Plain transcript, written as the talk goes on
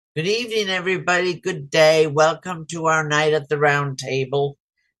Good evening, everybody. Good day. Welcome to our night at the Roundtable.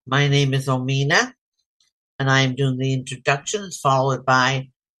 My name is Omena, and I am doing the introductions followed by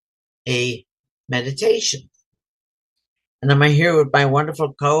a meditation. And I'm here with my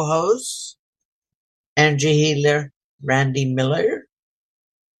wonderful co-hosts, energy healer Randy Miller.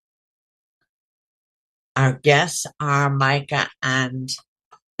 Our guests are Micah and,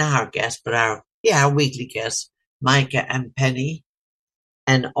 not our guests, but our weekly guests, Micah and Penny.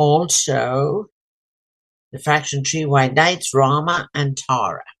 And also the Fraction Tree White Knights, Rama and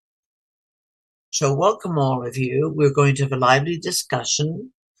Tara. So welcome all of you. We're going to have a lively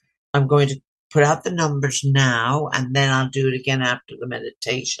discussion. I'm going to put out the numbers now, and then I'll do it again after the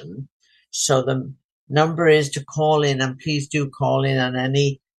meditation. So the number is to call in, and please do call in on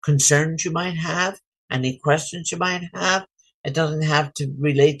any concerns you might have, any questions you might have. It doesn't have to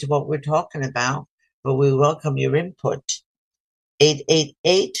relate to what we're talking about, but we welcome your input.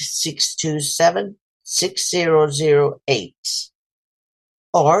 888-627-6008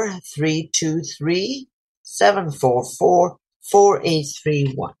 or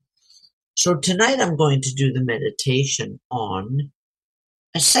 323-744-4831. So tonight I'm going to do the meditation on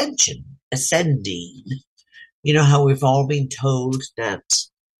ascension, ascending. You know how we've all been told that,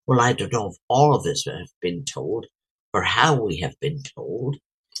 well, I don't know if all of us have been told or how we have been told,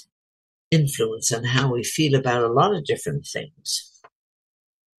 influence on how we feel about a lot of different things.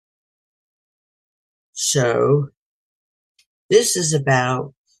 So this is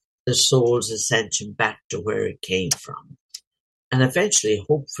about the soul's ascension back to where it came from. And eventually,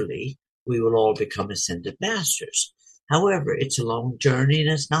 hopefully, we will all become ascended masters. However, it's a long journey and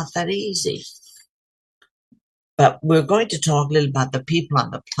it's not that easy. But we're going to talk a little about the people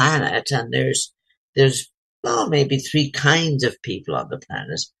on the planet, and there's maybe three kinds of people on the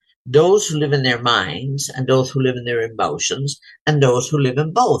planet. Those who live in their minds, and those who live in their emotions, and those who live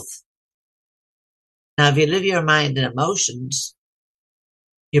in both. Now, if you live your mind and emotions,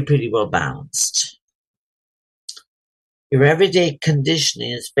 you're pretty well balanced. Your everyday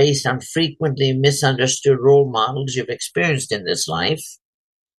conditioning is based on frequently misunderstood role models you've experienced in this life.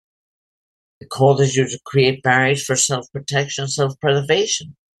 It causes you to create barriers for self-protection and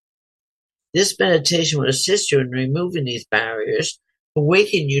self-preservation. This meditation will assist you in removing these barriers,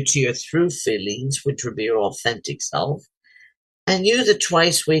 awaken you to your true feelings, which will be your authentic self, and use a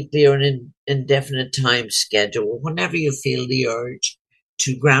twice weekly or an indefinite time schedule whenever you feel the urge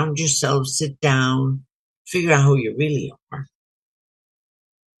to ground yourself, sit down, figure out who you really are.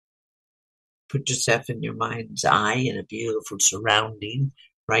 Put yourself in your mind's eye in a beautiful surrounding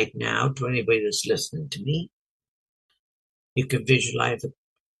right now. To anybody that's listening to me, you can visualize a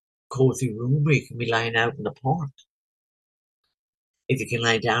cozy room, or you can be lying out in the park. If you can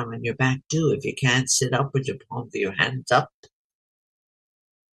lie down on your back, do. If you can't, sit up with your palms of your hands up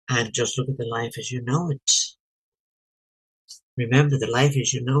and just look at the life as you know it. Remember, the life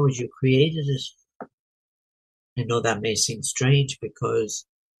as you know it, you created it. I know that may seem strange because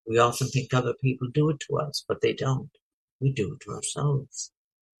we often think other people do it to us, but they don't. We do it to ourselves.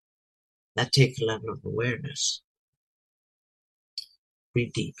 That takes a level of awareness.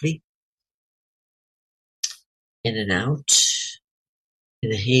 Breathe deeply. In and out.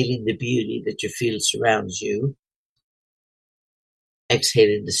 Inhaling the beauty that you feel surrounds you.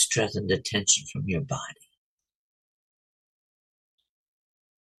 Exhaling the stress and the tension from your body.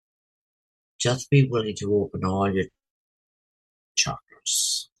 Just be willing to open all your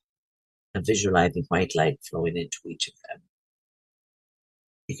chakras and visualizing white light flowing into each of them.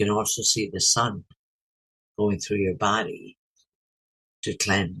 You can also see the sun going through your body to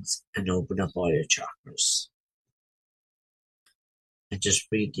cleanse and open up all your chakras. And just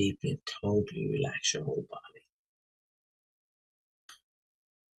breathe deeply and totally relax your whole body.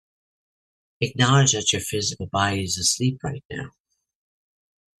 Acknowledge that your physical body is asleep right now.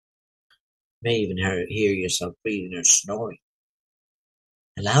 You may even hear yourself breathing or snoring.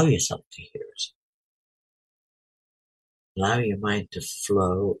 Allow yourself to hear it. Allow your mind to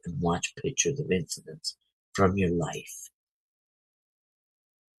flow and watch pictures of incidents from your life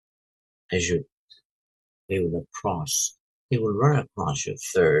as they will run across your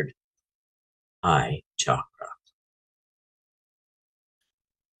third eye chakra.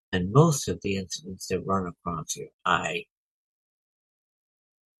 And most of the incidents that run across your eye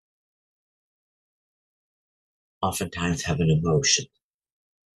oftentimes have an emotion.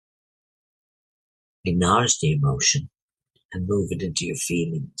 Acknowledge the emotion and move it into your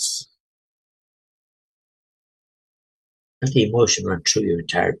feelings. Let the emotion run through your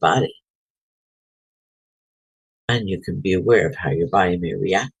entire body. And you can be aware of how your body may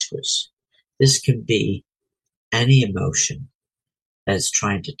react to it. This can be any emotion. that's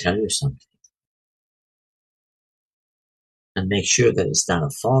trying to tell you something. And make sure that it's not a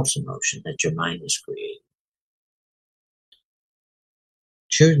false emotion that your mind is creating.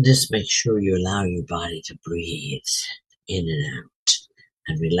 During this, make sure you allow your body to breathe in and out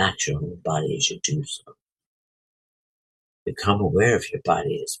and relax your whole body as you do so. Become aware of your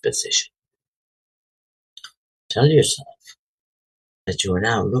body's position. Tell yourself that you are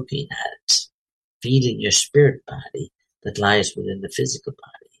now looking at it, feeling your spirit body that lies within the physical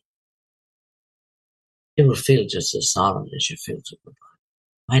body. It will feel just as solid as your physical body.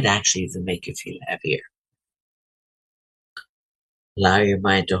 Might actually even make you feel heavier. Allow your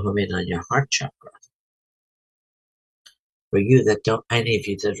mind to home in on your heart chakra. For you that don't, any of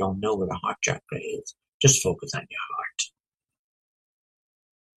you that don't know what a heart chakra is, just focus on your heart.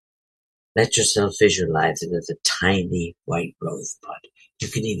 Let yourself visualize it as a tiny white rosebud. You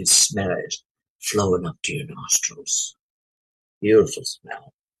can even smell it flowing up to your nostrils. Beautiful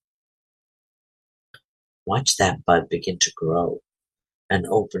smell. Watch that bud begin to grow and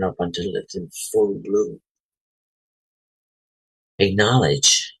open up until it's in full bloom.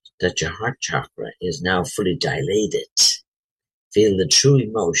 Acknowledge that your heart chakra is now fully dilated. Feel the true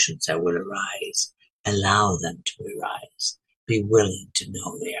emotions that will arise. Allow them to arise. Be willing to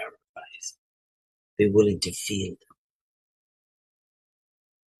know they are arising. Be willing to feel them.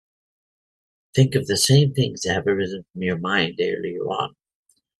 Think of the same things that have arisen from your mind earlier on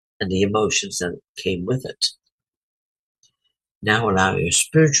and the emotions that came with it. Now allow your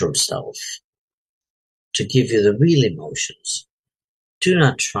spiritual self to give you the real emotions. Do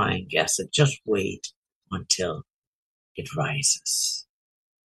not try and guess it. Just wait until it rises.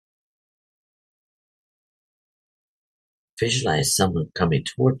 Visualize someone coming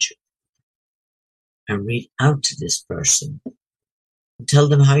towards you and reach out to this person and tell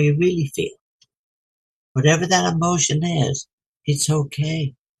them how you really feel. Whatever that emotion is, it's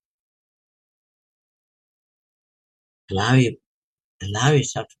okay. Allow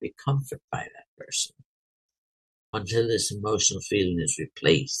yourself to be comforted by that person until this emotional feeling is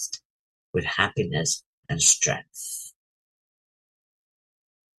replaced with happiness and strength.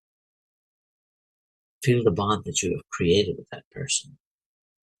 Feel the bond that you have created with that person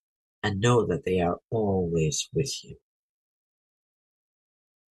and know that they are always with you.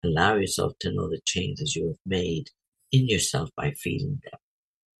 Allow yourself to know the changes you have made in yourself by feeling them.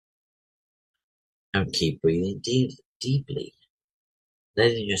 And keep breathing deeply,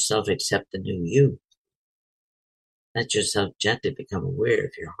 letting yourself accept the new you. Let yourself gently become aware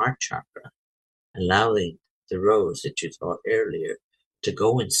of your heart chakra, allowing the rose that you saw earlier to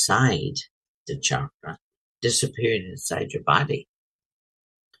go inside the chakra, disappearing inside your body.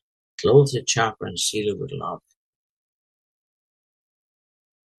 Close the chakra and seal it with love.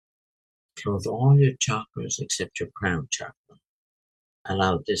 Close all your chakras except your crown chakra.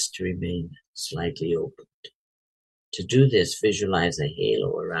 Allow this to remain slightly opened. To do this, visualize a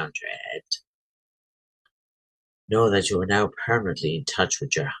halo around your head. Know that you are now permanently in touch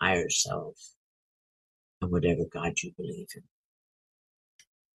with your higher self and whatever God you believe in.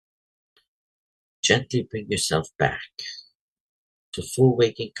 Gently bring yourself back to full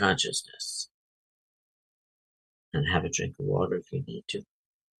waking consciousness and have a drink of water if you need to.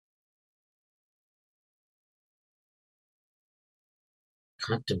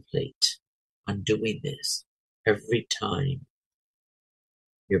 Contemplate on doing this every time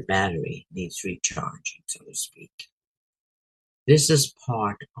your battery needs recharging, so to speak. This is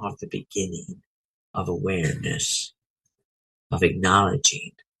part of the beginning of awareness, of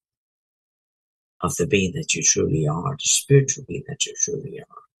acknowledging of the being that you truly are, the spiritual being that you truly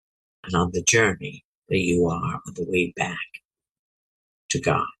are, and on the journey that you are on the way back to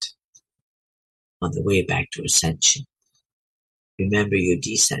God, on the way back to ascension. Remember, you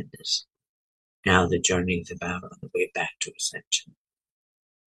descended. Now the journey is about on the way back to ascension,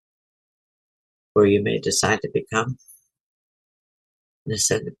 where you may decide to become an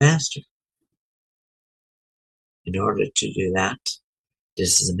ascended master. In order to do that,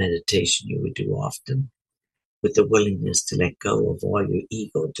 this is a meditation you would do often, with the willingness to let go of all your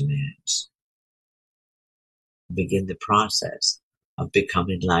ego demands. Begin the process of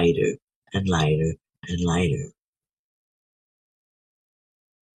becoming lighter and lighter and lighter.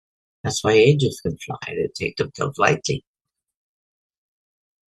 That's why angels can fly. They take themselves lightly.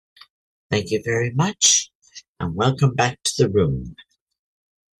 Thank you very much, and welcome back to the room.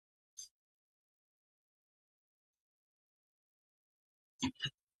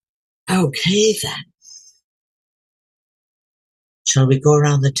 Okay then. Shall we go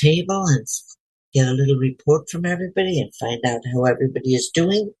around the table and get a little report from everybody and find out how everybody is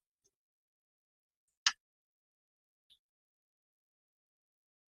doing?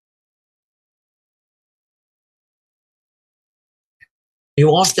 You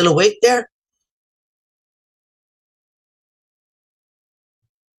all still awake there?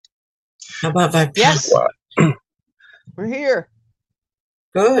 How about if I pass? Yes. We're here.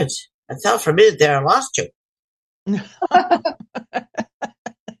 Good. I thought for a minute there I lost you.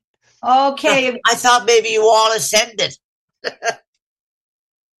 Okay. I thought maybe you all ascended.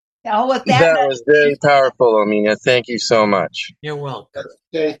 Oh, with That was very powerful, Omena. Thank you so much. You're welcome.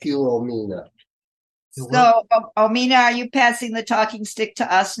 Thank you, Omena. So, Omena, are you passing the talking stick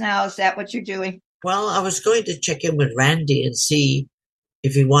to us now? Is that what you're doing? Well, I was going to check in with Randy and see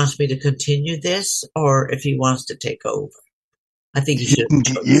if he wants me to continue this or if he wants to take over. I think he should.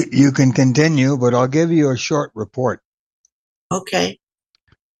 You can continue, but I'll give you a short report. Okay.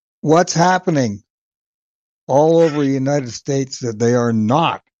 What's happening all over the United States that they are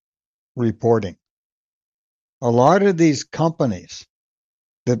not reporting? A lot of these companies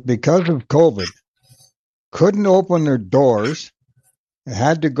that because of COVID couldn't open their doors and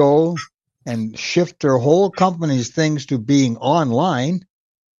had to go and shift their whole company's things to being online,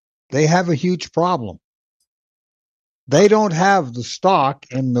 they have a huge problem. They don't have the stock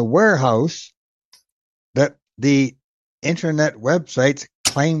in the warehouse that the internet websites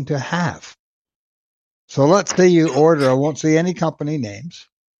claim to have. So let's say you order, I won't say any company names,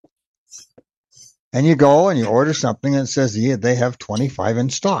 and you go and you order something and it says, yeah, they have 25 in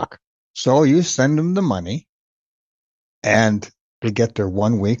stock. So you send them the money and they get their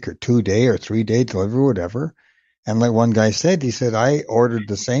 1 week or 2 day or 3 day delivery, whatever. And like one guy said, he said, I ordered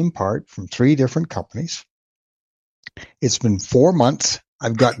the same part from 3 different companies. It's been 4 months.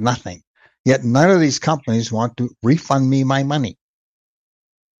 I've got nothing. Yet none of these companies want to refund me my money.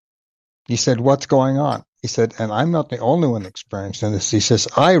 He said, what's going on? He said, and I'm not the only one experiencing this. He says,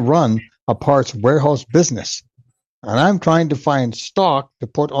 I run a parts warehouse business, and I'm trying to find stock to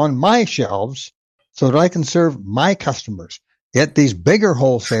put on my shelves so that I can serve my customers. Yet these bigger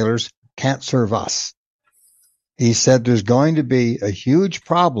wholesalers can't serve us. He said there's going to be a huge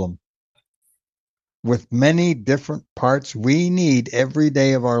problem with many different parts we need every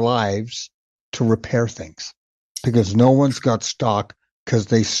day of our lives to repair things because no one's got stock because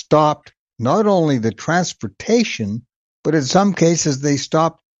they stopped not only the transportation, but in some cases they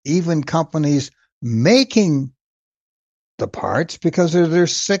stopped even companies making the parts because of their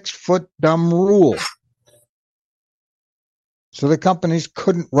 6-foot dumb rule. So the companies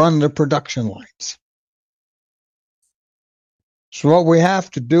couldn't run their production lines. So what we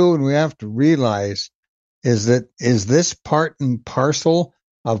have to do and we have to realize is this part and parcel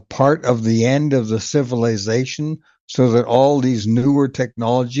of part of the end of the civilization so that all these newer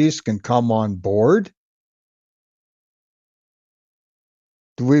technologies can come on board?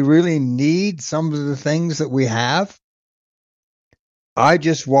 Do we really need some of the things that we have? I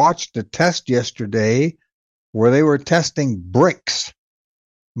just watched a test yesterday where they were testing bricks,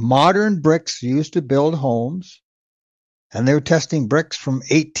 modern bricks used to build homes, and they were testing bricks from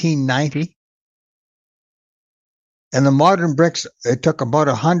 1890. And the modern bricks, it took about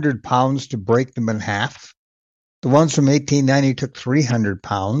 100 pounds to break them in half. The ones from 1890 took 300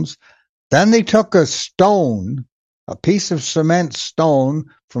 pounds. Then they took a stone, a piece of cement stone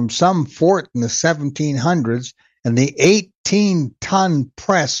from some fort in the 1700s, and the 18-ton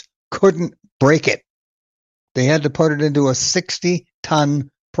press couldn't break it. They had to put it into a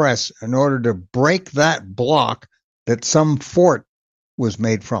 60-ton press in order to break that block that some fort was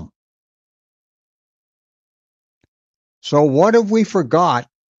made from. So what have we forgot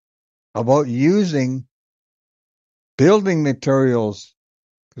about using building materials?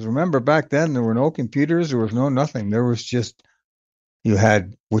 Because remember, back then there were no computers, there was no nothing. There was just, you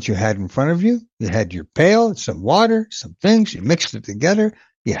had what you had in front of you. You had your pail, some water, some things. You mixed it together.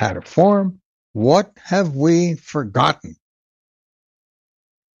 You had a form. What have we forgotten?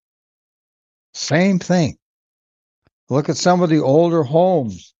 Same thing. Look at some of the older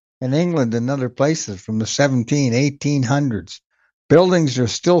homes in England and other places from the 1800s. Buildings are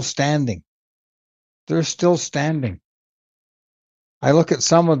still standing. They're still standing. I look at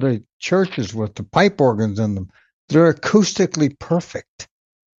some of the churches with the pipe organs in them. They're acoustically perfect.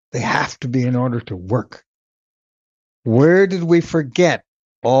 They have to be in order to work. Where did we forget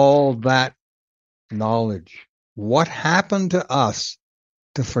all that knowledge? What happened to us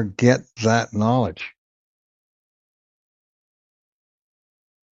to forget that knowledge?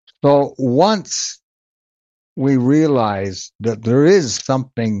 So once we realize that there is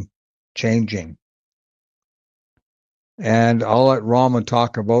something changing, and I'll let Rama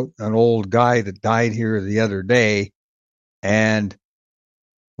talk about an old guy that died here the other day, and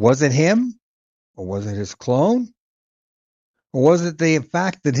was it him or was it his clone? Or was it the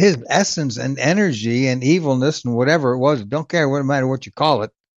fact that his essence and energy and evilness and whatever it was, don't care what matter what you call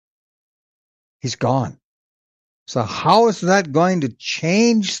it, he's gone. So how is that going to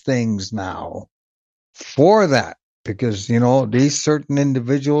change things now for that? Because, these certain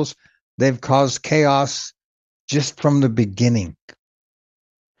individuals, they've caused chaos just from the beginning.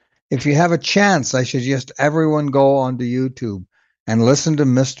 If you have a chance, I suggest everyone go onto YouTube and listen to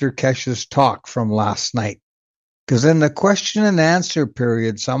Mr. Kesh's talk from last night. Because in the question and answer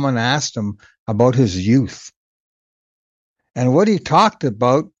period, someone asked him about his youth. And what he talked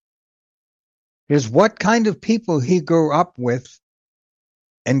about is what kind of people he grew up with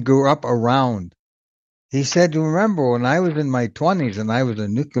and grew up around. He said, remember, when I was in my 20s and I was a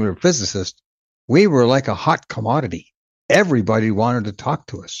nuclear physicist, we were like a hot commodity. Everybody wanted to talk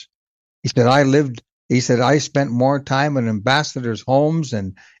to us. He said, I spent more time in ambassadors' homes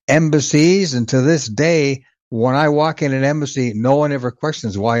and embassies, and to this day, when I walk in an embassy, no one ever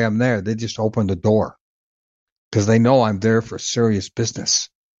questions why I'm there. They just open the door because they know I'm there for serious business.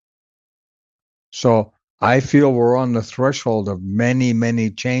 So I feel we're on the threshold of many,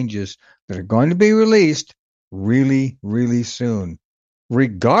 many changes that are going to be released really, really soon,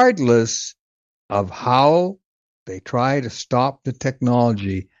 regardless of how they try to stop the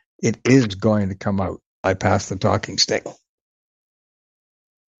technology. It is going to come out. I pass the talking stick.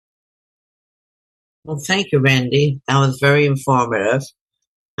 Well, thank you, Randy. That was very informative,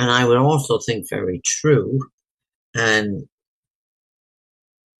 and I would also think very true. And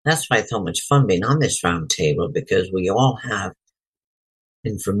that's why it's so much fun being on this roundtable, because we all have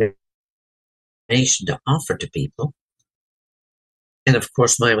information to offer to people. And of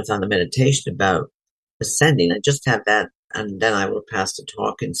course, mine was on the meditation about ascending. I just have that, and then I will pass the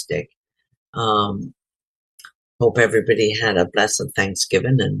talking stick. Hope everybody had a blessed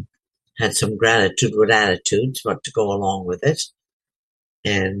Thanksgiving and had some gratitude with attitudes, what to go along with it.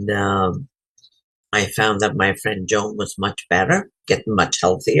 And I found that my friend Joan was much better, getting much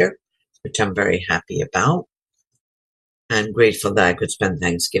healthier, which I'm very happy about. And grateful that I could spend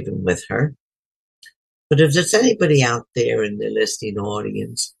Thanksgiving with her. But if there's anybody out there in the listening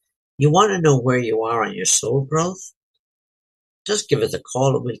audience, you want to know where you are on your soul growth, just give us a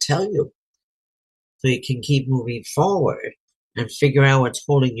call and we'll tell you. So you can keep moving forward and figure out what's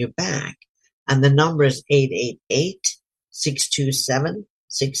holding you back. And the number is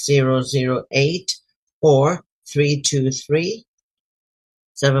 888-627-6008 or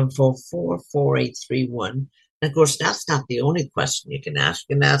 323-744-4831. And of course, that's not the only question you can ask.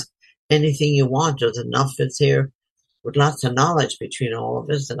 You can ask anything you want. There's enough that's here with lots of knowledge between all of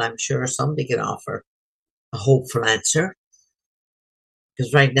us, and I'm sure somebody can offer a hopeful answer.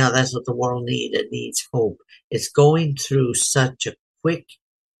 Because right now, that's what the world needs. It needs hope. It's going through such a quick,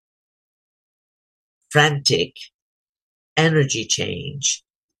 frantic energy change.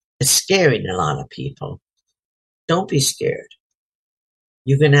 It's scaring a lot of people. Don't be scared.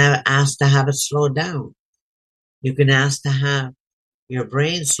 You can ask to have it slowed down. You can ask to have your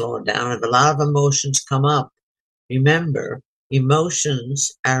brain slowed down. If a lot of emotions come up, remember,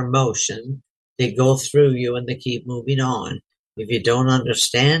 emotions are motion. They go through you and they keep moving on. If you don't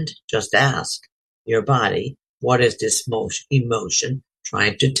understand, just ask your body, what is this emotion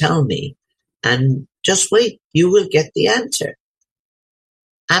trying to tell me? And just wait. You will get the answer.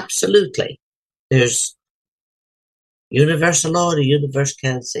 Absolutely. There's universal law. The universe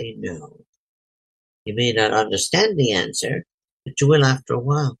can't say no. You may not understand the answer, but you will after a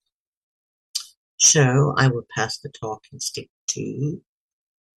while. So I will pass the talking stick to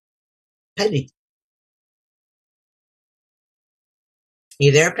Penny.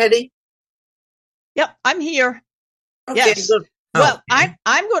 You there, Penny? Yep, I'm here. Okay, Yes. good. Well, Okay.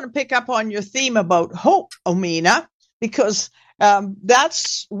 I'm going to pick up on your theme about hope, Omena, because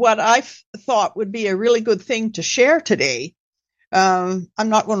that's what I thought would be a really good thing to share today. I'm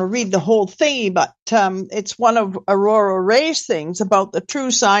not going to read the whole thing, but it's one of Aurora Ray's things about the true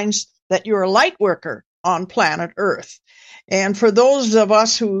signs that you're a light worker on planet Earth. And for those of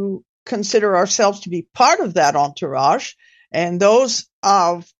us who consider ourselves to be part of that entourage, and those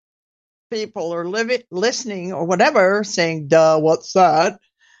of people are listening or whatever saying, duh, what's that?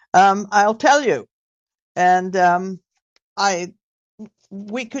 I'll tell you. And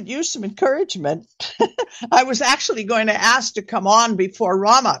we could use some encouragement. I was actually going to ask to come on before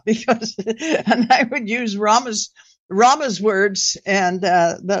Rama and I would use Rama's words and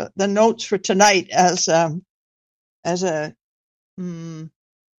the notes for tonight as a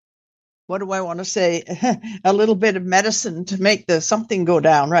what do I want to say? A little bit of medicine to make something go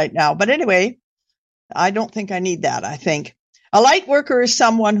down right now. But anyway, I don't think I need that. I think a light worker is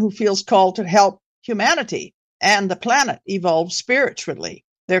someone who feels called to help humanity and the planet evolved spiritually.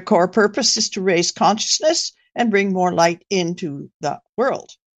 Their core purpose is to raise consciousness and bring more light into the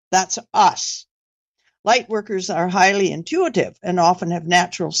world. That's us. Light workers are highly intuitive and often have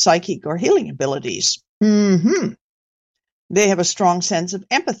natural psychic or healing abilities. They have a strong sense of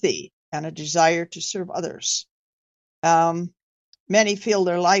empathy and a desire to serve others. Many feel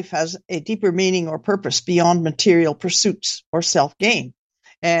their life has a deeper meaning or purpose beyond material pursuits or self-gain.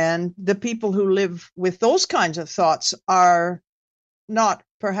 And the people who live with those kinds of thoughts are not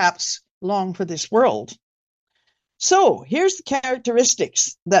perhaps long for this world. So here's the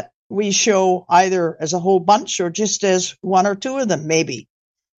characteristics that we show either as a whole bunch or just as one or two of them, maybe.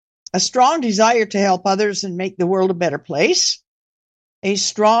 A strong desire to help others and make the world a better place. A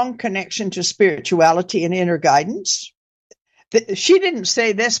strong connection to spirituality and inner guidance. She didn't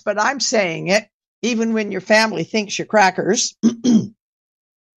say this, but I'm saying it, even when your family thinks you're crackers.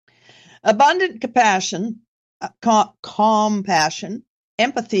 Abundant compassion, compassion,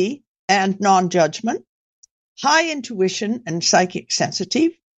 empathy, and non-judgment. High intuition and psychic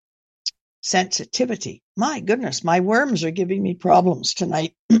sensitivity. My goodness, my worms are giving me problems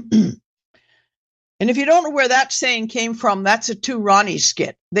tonight. And if you don't know where that saying came from, that's a Two Ronnies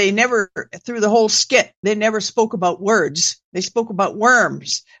skit. They never, through the whole skit, they never spoke about words. They spoke about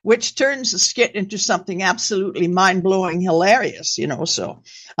worms, which turns the skit into something absolutely mind-blowing, hilarious, so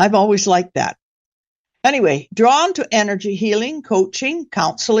I've always liked that. Anyway, drawn to energy healing, coaching,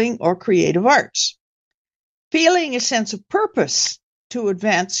 counseling, or creative arts. Feeling a sense of purpose to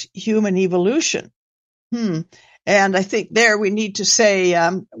advance human evolution. And I think there we need to say,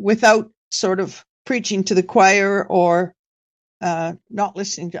 without sort of preaching to the choir or not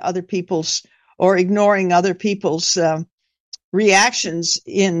listening to other people's or ignoring other people's reactions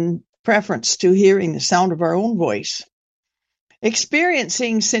in preference to hearing the sound of our own voice.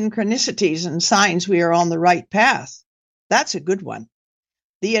 Experiencing synchronicities and signs we are on the right path. That's a good one.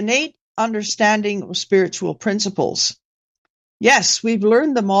 The innate understanding of spiritual principles. Yes, we've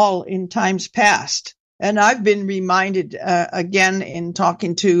learned them all in times past. And I've been reminded again in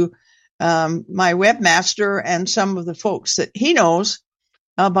talking to my webmaster and some of the folks that he knows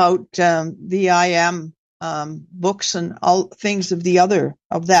about the I Am books and all things of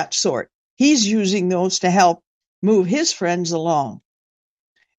that sort. He's using those to help move his friends along.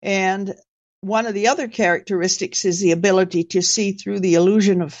 And one of the other characteristics is the ability to see through the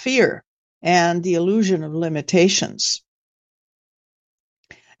illusion of fear and the illusion of limitations.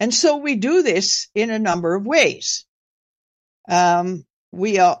 And so we do this in a number of ways.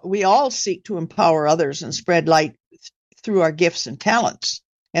 We all seek to empower others and spread light through our gifts and talents.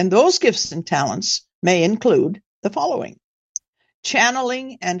 And those gifts and talents may include the following: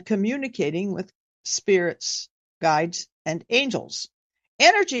 channeling and communicating with spirits, guides, and angels.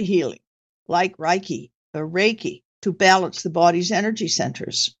 Energy healing, like Reiki, to balance the body's energy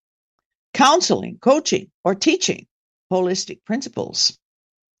centers. Counseling, coaching, or teaching holistic principles.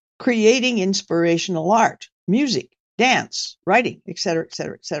 Creating inspirational art, music, dance, writing, etc.,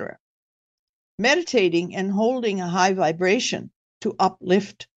 etc., etc. Meditating and holding a high vibration to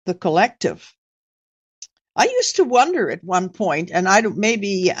uplift the collective. I used to wonder at one point, and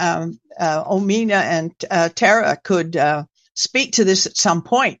maybe Omena and Tara could speak to this at some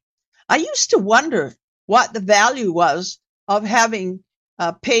point. I used to wonder what the value was of having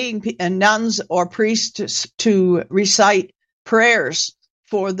paying nuns or priests to recite prayers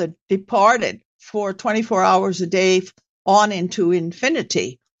for the departed for 24 hours a day on into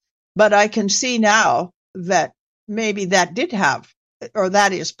infinity. But I can see now that maybe that did have, or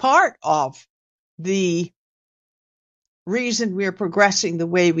that is part of the reason we're progressing the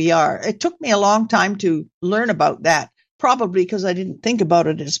way we are. It took me a long time to learn about that, probably because I didn't think about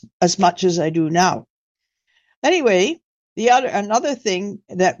it as much as I do now. Anyway, another thing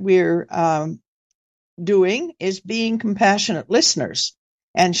that we're doing is being compassionate listeners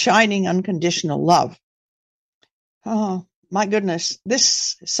and shining unconditional love. Oh, my goodness,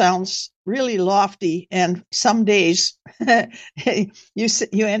 this sounds really lofty, and some days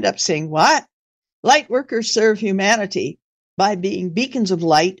you end up saying, what? Light workers serve humanity by being beacons of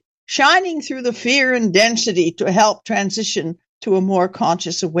light, shining through the fear and density to help transition to a more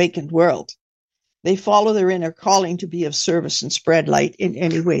conscious, awakened world. They follow their inner calling to be of service and spread light in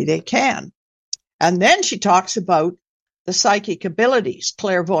any way they can. And then she talks about the psychic abilities: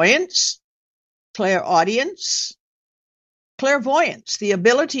 clairvoyance, clairaudience. Clairvoyance, the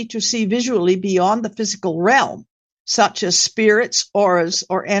ability to see visually beyond the physical realm, such as spirits, auras,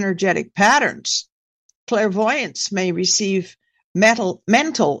 or energetic patterns. Clairvoyance may receive mental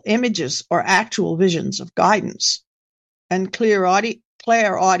images or actual visions of guidance. And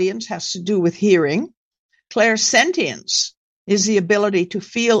clairaudience has to do with hearing. Clairsentience is the ability to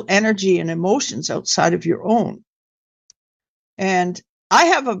feel energy and emotions outside of your own. And I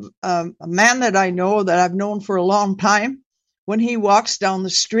have a man that I know that I've known for a long time. When he walks down the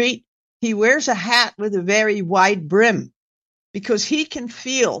street, he wears a hat with a very wide brim because he can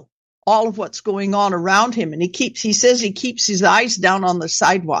feel all of what's going on around him. And he says he keeps his eyes down on the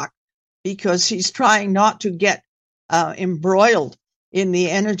sidewalk because he's trying not to get embroiled in the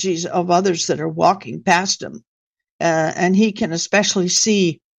energies of others that are walking past him. And he can especially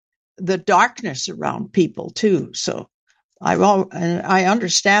see the darkness around people too. So I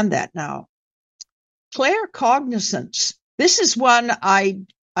understand that now. Claircognizance. This is one I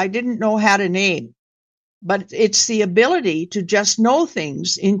didn't know had a name, but it's the ability to just know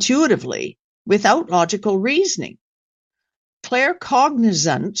things intuitively without logical reasoning.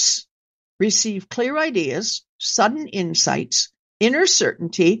 Claircognizance receive clear ideas, sudden insights, inner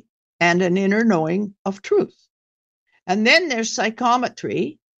certainty, and an inner knowing of truth. And then there's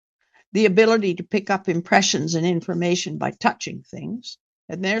psychometry, the ability to pick up impressions and information by touching things.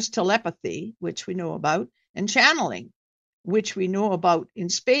 And there's telepathy, which we know about, and channeling, which we know about in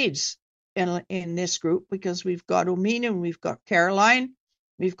spades in this group, because we've got Omena and we've got Caroline,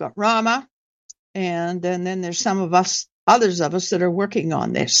 we've got Rama, and then there's some of us, others of us that are working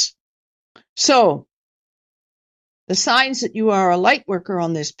on this. So the signs that you are a light worker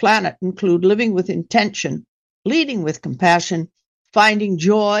on this planet include living with intention, leading with compassion, finding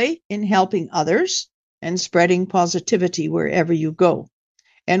joy in helping others, and spreading positivity wherever you go.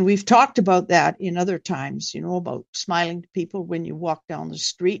 And we've talked about that in other times, about smiling to people when you walk down the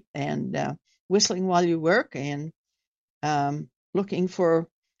street and whistling while you work and looking for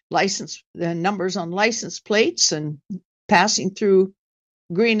numbers on license plates and passing through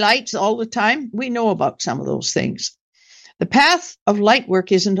green lights all the time. We know about some of those things. The path of light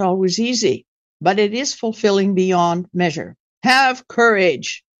work isn't always easy, but it is fulfilling beyond measure. Have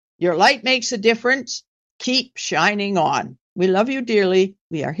courage. Your light makes a difference. Keep shining on. We love you dearly.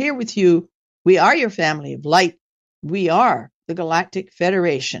 We are here with you. We are your family of light. We are the Galactic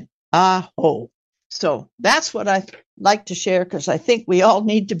Federation. Aho. So that's what I like to share, because I think we all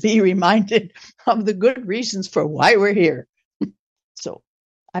need to be reminded of the good reasons for why we're here. So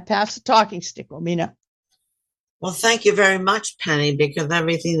I pass the talking stick, Omena. Well, thank you very much, Penny, because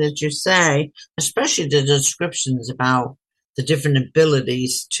everything that you say, especially the descriptions about the different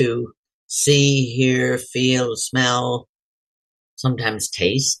abilities to see, hear, feel, smell, sometimes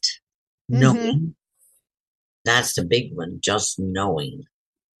taste, knowing. That's the big one, just knowing.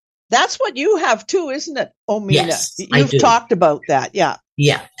 That's what you have too, isn't it, Omena? Yes, You've talked about that, yeah.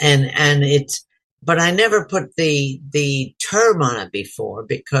 Yeah, and it's, but I never put the term on it before,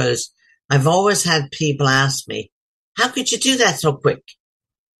 because I've always had people ask me, how could you do that so quick?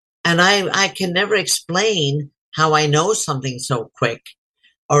 And I can never explain how I know something so quick.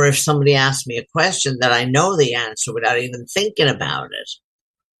 Or if somebody asks me a question that I know the answer without even thinking about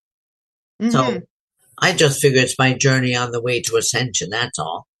it. So I just figure it's my journey on the way to ascension. That's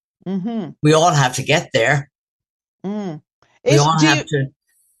all. We all have to get there. We all have to.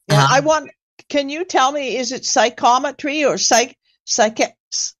 Can you tell me, is it psychometry or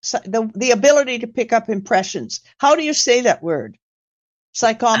the ability to pick up impressions? How do you say that word?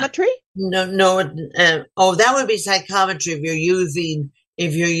 Psychometry? No. That would be psychometry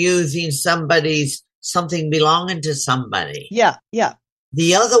if you're using something belonging to somebody. Yeah.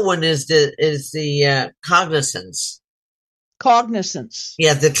 The other one is the cognizance. Cognizance.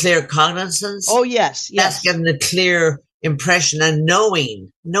 Yeah, the clear cognizance. Oh, yes. That's getting the clear impression and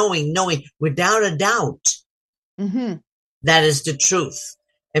knowing without a doubt. That is the truth.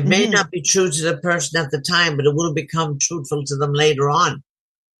 It may not be true to the person at the time, but it will become truthful to them later on.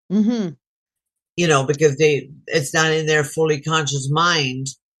 Because it's not in their fully conscious mind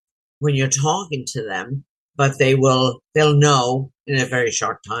when you're talking to them, but they'll know in a very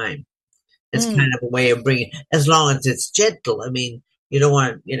short time. It's kind of a way of bringing, as long as it's gentle. I mean, you don't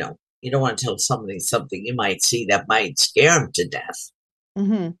want to tell somebody something you might see that might scare them to death.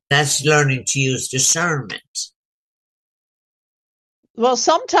 That's learning to use discernment. Well,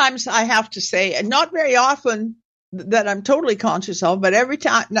 sometimes I have to say, and not very often that I'm totally conscious of, but every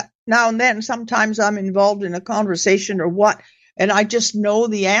time, now and then, sometimes I'm involved in a conversation or what, and I just know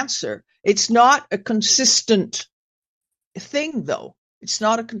the answer. It's not a consistent thing, though. It's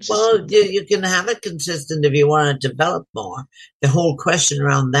not a consistent thing. You can have it consistent if you want to develop more. The whole question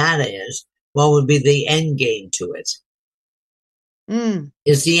around that is, what would be the end game to it?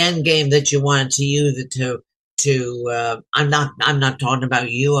 Is the end game that you want to use it to I'm not talking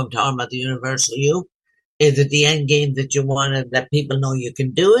about you, I'm talking about the universal you. Is it the end game that you want to let people know you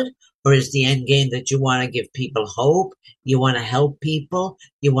can do it? Or is the end game that you want to give people hope? You want to help people?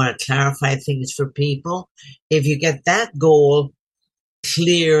 You want to clarify things for people? If you get that goal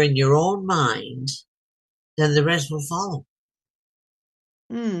clear in your own mind, then the rest will follow.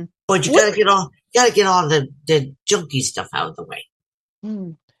 But you gotta get all the junky stuff out of the way.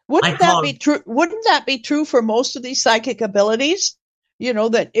 Wouldn't that be true? Wouldn't that be true for most of these psychic abilities? You know,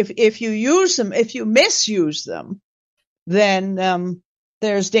 that if you use them, if you misuse them, then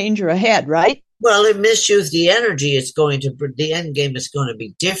there's danger ahead, right? Well, if misuse the energy, the end game is going to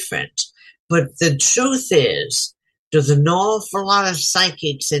be different. But the truth is, there's an awful lot of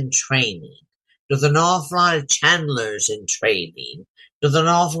psychics in training. There's an awful lot of channelers in training. There's an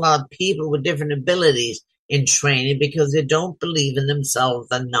awful lot of people with different abilities in training because they don't believe in themselves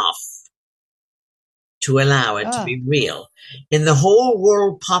enough to allow it to be real. In the whole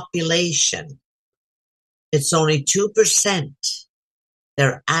world population, it's only 2%.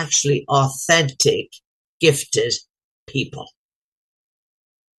 They're actually authentic, gifted people.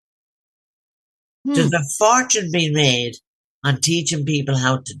 There's a fortune being made on teaching people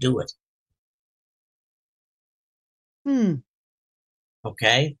how to do it.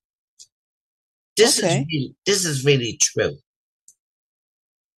 Okay? This is really true.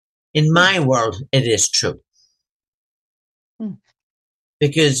 In my world, it is true.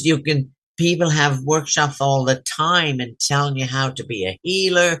 Because people have workshops all the time and telling you how to be a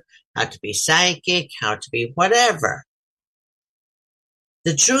healer, how to be psychic, how to be whatever.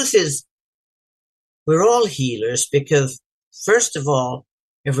 The truth is, we're all healers because, first of all,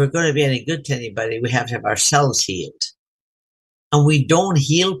 if we're going to be any good to anybody, we have to have ourselves healed. And we don't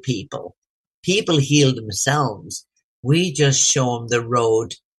heal people. People heal themselves. We just show them the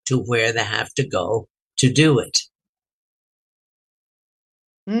road to where they have to go to do it.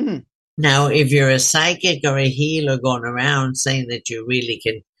 Now, if you're a psychic or a healer going around saying that you really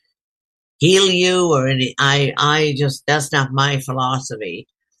can heal you or that's not my philosophy.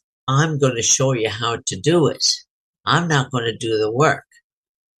 I'm going to show you how to do it. I'm not going to do the work.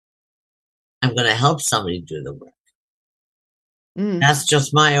 I'm going to help somebody do the work. That's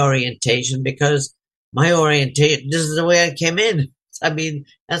just my orientation because this is the way I came in. I mean,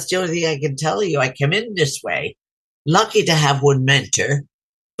 that's the only thing I can tell you. I came in this way. Lucky to have one mentor,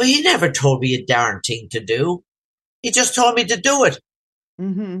 but he never told me a darn thing to do. He just told me to do it.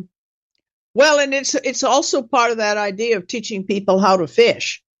 Well, and it's also part of that idea of teaching people how to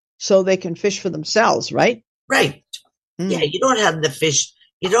fish so they can fish for themselves, right? Right. Yeah, you don't have them fish.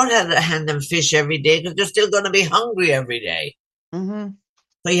 You don't have to hand them fish every day because they're still going to be hungry every day. So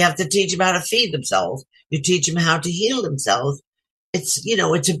you have to teach them how to feed themselves. You teach them how to heal themselves. It's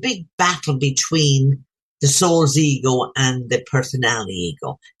a big battle between the soul's ego and the personality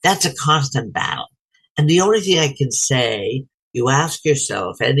ego. That's a constant battle. And the only thing I can say, you ask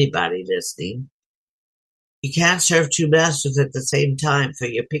yourself, anybody listening, you can't serve two masters at the same time, so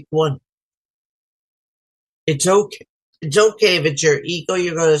you pick one. It's okay. It's okay if it's your ego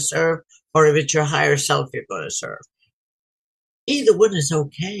you're going to serve or if it's your higher self you're going to serve. Either one is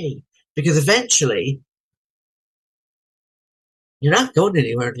okay because eventually you're not going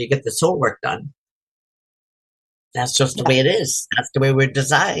anywhere until you get the soul work done. That's just the way it is. That's the way we're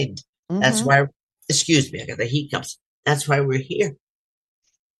designed. That's why, excuse me, I got the hiccups. That's why we're here.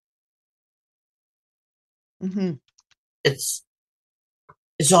 It's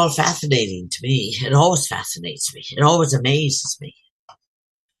all fascinating to me. It always fascinates me. It always amazes me.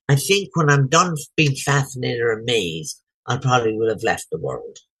 I think when I'm done being fascinated or amazed, I probably would have left the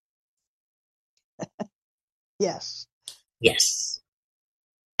world. Yes. Yes.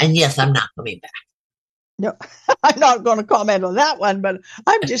 And yes, I'm not coming back. No, I'm not going to comment on that one, but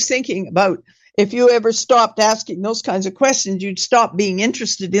I'm just thinking about if you ever stopped asking those kinds of questions, you'd stop being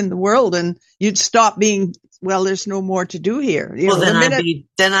interested in the world and you'd stop being, well, there's no more to do here.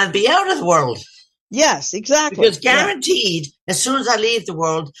 Then I'd be out of the world. Yes, exactly. Because guaranteed, as soon as I leave the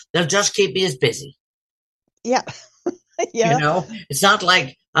world, they'll just keep me as busy. Yeah. Yeah. It's not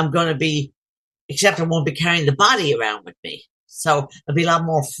like I'm going to be, except I won't be carrying the body around with me. So it'll be a lot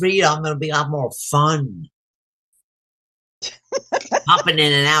more freedom. It'll be a lot more fun. Hopping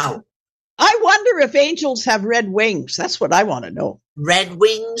in and out. I wonder if angels have red wings. That's what I want to know. Red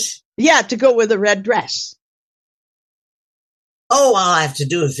wings? Yeah, to go with a red dress. Oh, all I have to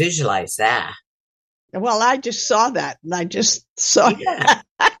do is visualize that. Well, I just saw that, and I just saw. Yeah.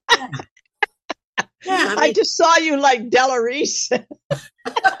 I just saw you like Delarice.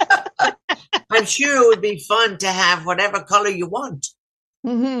 I'm sure it would be fun to have whatever color you want.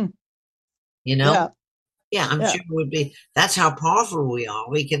 Yeah. Yeah, I'm Yeah. sure it would be. That's how powerful we are.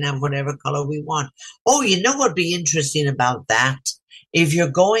 We can have whatever color we want. Oh, you know what'd be interesting about that? If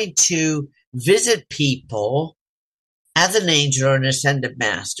you're going to visit people as an angel or an ascended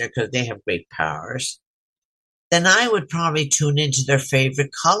master, because they have great powers, then I would probably tune into their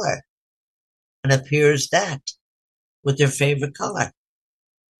favorite color and appear as that with their favorite color.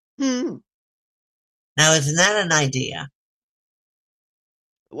 Hmm. Now, isn't that an idea?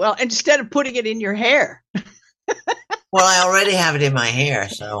 Well, instead of putting it in your hair. Well, I already have it in my hair,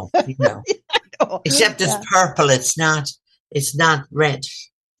 so you know. Except it's purple. It's not red.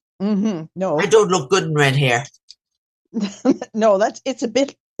 Mm-hmm. No, I don't look good in red hair. no, it's a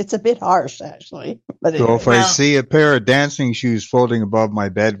bit harsh actually. But So anyway. if I see a pair of dancing shoes floating above my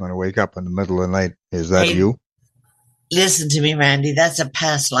bed when I wake up in the middle of the night, is that you? Listen to me, Randy. That's a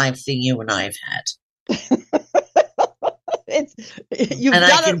past life thing you and I've had. You've and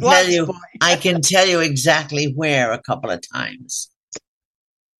done it once, boy. I can tell you exactly where a couple of times.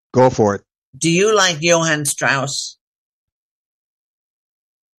 Go for it. Do you like Johann Strauss?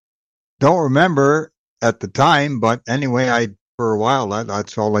 Don't remember at the time, but anyway, for a while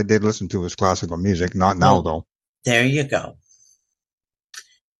that's all I did listen to was classical music. Not now, though. There you go.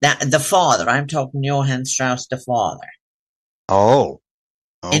 The father. I'm talking Johann Strauss, the father. Oh,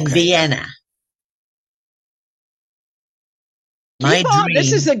 okay. In Vienna. My dream.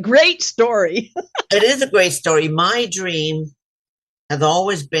 This is a great story. It is a great story. My dream has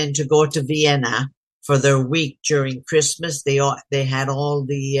always been to go to Vienna for their week during Christmas. They had all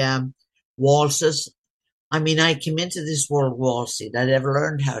the waltzes. I mean, I came into this world waltzing. I never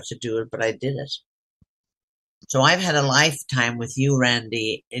learned how to do it, but I did it. So I've had a lifetime with you,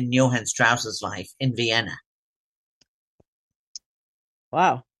 Randy, in Johann Strauss's life in Vienna.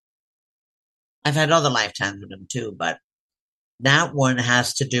 Wow. I've had other lifetimes with him too, but that one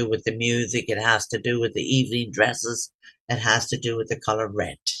has to do with the music. It has to do with the evening dresses. It has to do with the color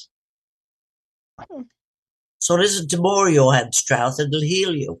red. So listen to more Johann Strauss. It'll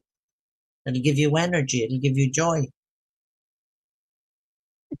heal you. It'll give you energy. It'll give you joy.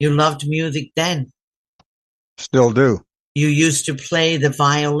 You loved music then. Still do. You used to play the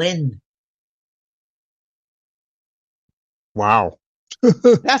violin. Wow.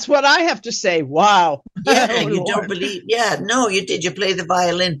 That's what I have to say. Wow. Yeah, you don't believe. Yeah, no, you did. You play the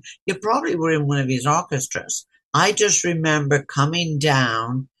violin. You probably were in one of his orchestras. I just remember coming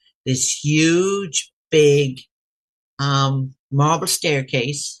down this huge, big marble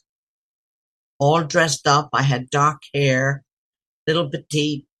staircase, all dressed up. I had dark hair, little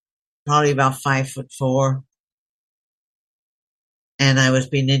petite, probably about 5'4". And I was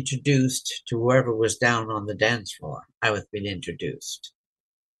being introduced to whoever was down on the dance floor. I was being introduced.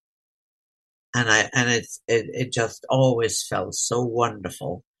 And it just always felt so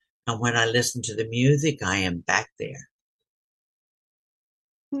wonderful. And when I listen to the music, I am back there.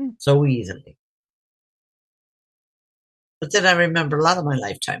 So easily. But then I remember a lot of my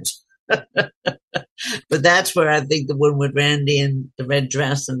lifetimes. But that's where I think the one with Randy and the red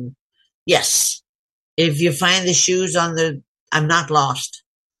dress. And yes, if you find the shoes I'm not lost.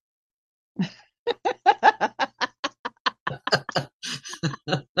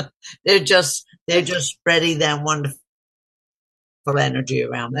 They're just spreading that wonderful energy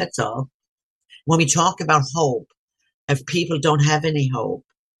around. That's all. When we talk about hope, if people don't have any hope,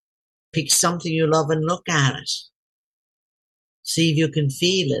 pick something you love and look at it. See if you can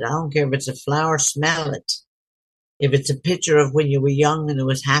feel it. I don't care if it's a flower, smell it. If it's a picture of when you were young and it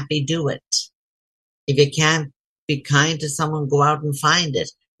was happy, do it. If you can't be kind to someone, go out and find it.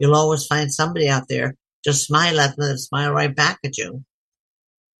 You'll always find somebody out there. Just smile at them and smile right back at you.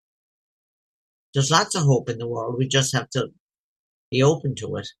 There's lots of hope in the world. We just have to be open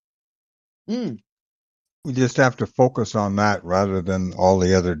to it. We just have to focus on that rather than all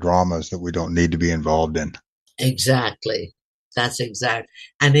the other dramas that we don't need to be involved in. Exactly. That's exact.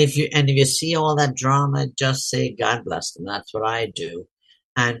 And if you see all that drama, just say God bless them. That's what I do.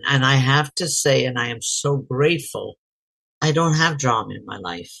 And I have to say, and I am so grateful, I don't have drama in my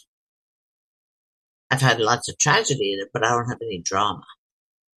life. I've had lots of tragedy in it, but I don't have any drama.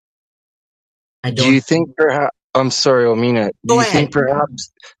 Do you think perhaps? I'm sorry, Omena. Do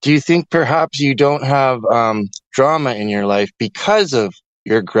you think perhaps you don't have drama in your life because of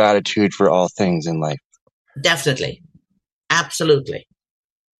your gratitude for all things in life? Definitely, absolutely.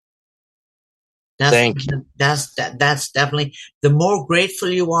 Thank you. That's definitely. The more grateful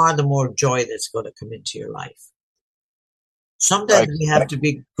you are, the more joy that's going to come into your life. Sometimes we have to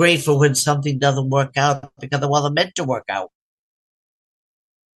be grateful when something doesn't work out because it wasn't meant to work out.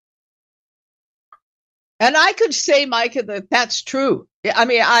 And I could say, Micah, that that's true. I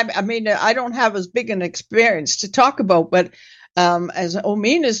mean, I don't have as big an experience to talk about, but as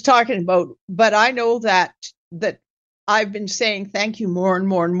Omena is talking about, but I know that I've been saying thank you more and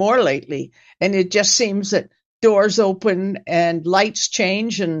more and more lately, and it just seems that doors open and lights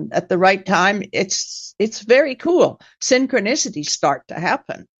change, and at the right time, it's very cool. Synchronicities start to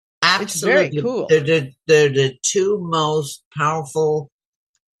happen. Absolutely. It's very cool. They're the two most powerful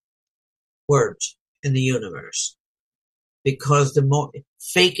words in the universe, because the more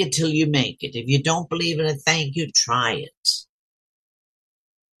fake it till you make it. If you don't believe in a thank you, try it,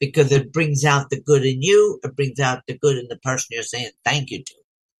 because it brings out the good in you. It brings out the good in the person you're saying thank you to.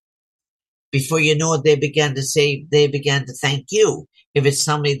 Before you know it, they began to thank you. If it's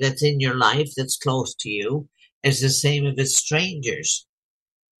somebody that's in your life, that's close to you, it's the same if it's strangers.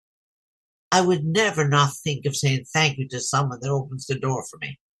 I would never not think of saying thank you to someone that opens the door for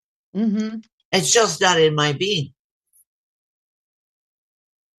me. Mm-hmm. It's just not in my being.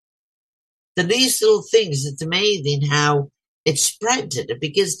 The least little things, it's amazing how it spreads it. It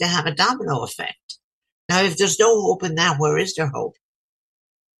begins to have a domino effect. Now, if there's no hope in that, where is there hope?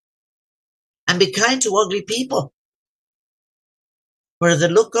 And be kind to ugly people. Whether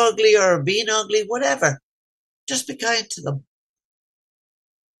they look ugly or being ugly, whatever. Just be kind to them.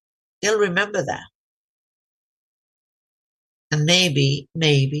 They'll remember that. And maybe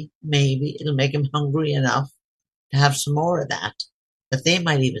it'll make them hungry enough to have some more of that they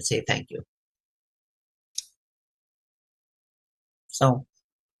might even say thank you. So,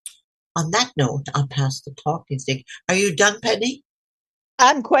 on that note, I'll pass the talking stick. Are you done, Penny?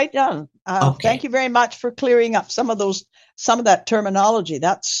 I'm quite done. Okay. Thank you very much for clearing up some of that terminology.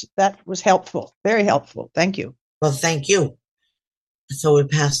 That was helpful, very helpful. Thank you. Well, thank you. So we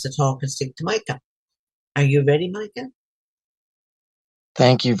pass the talking stick to Micah. Are you ready, Micah?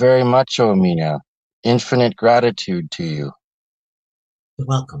 Thank you very much, Omena. Infinite gratitude to you. You're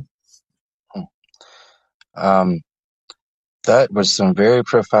welcome. That was some very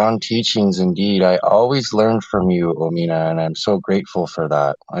profound teachings indeed. I always learn from you, Omena, and I'm so grateful for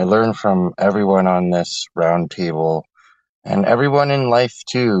that. I learn from everyone on this round table and everyone in life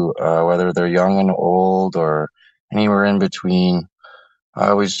too, whether they're young and old or anywhere in between. I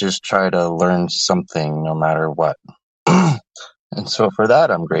always just try to learn something no matter what. And so for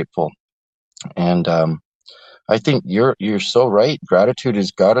that, I'm grateful. And I think you're so right. Gratitude has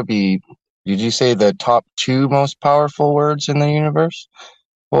got to be, did you say the top two most powerful words in the universe?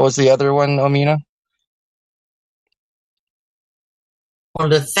 What was the other one, Omena? Well,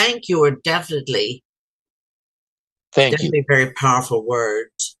 the thank you are definitely very powerful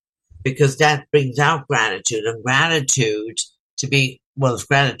words, because that brings out gratitude, and gratitude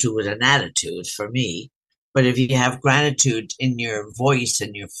gratitude is an attitude for me. But if you have gratitude in your voice,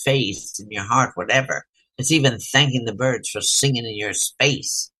 in your face, in your heart, whatever, it's even thanking the birds for singing in your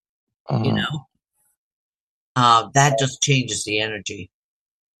space, you know, that just changes the energy.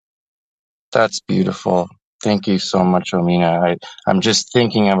 That's beautiful. Thank you so much, Omena. I'm just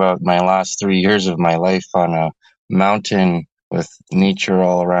thinking about my last 3 years of my life on a mountain with nature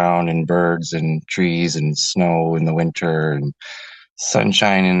all around and birds and trees and snow in the winter and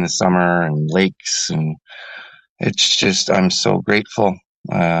sunshine in the summer and lakes. And it's just, I'm so grateful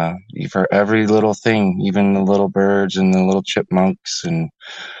for every little thing, even the little birds and the little chipmunks and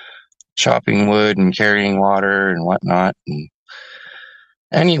chopping wood and carrying water and whatnot. And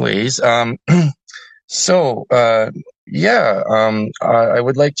anyways, so, I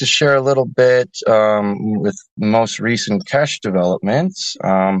would like to share a little bit with the most recent cache developments,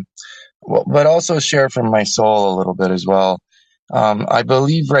 but also share from my soul a little bit as well. I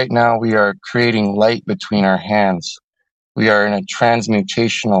believe right now we are creating light between our hands. We are in a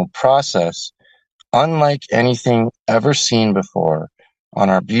transmutational process, unlike anything ever seen before on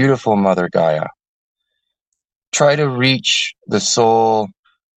our beautiful Mother Gaia. Try to reach the soul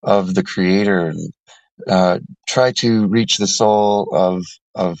of the Creator. Try to reach the soul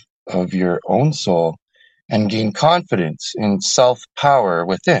of your own soul and gain confidence in self-power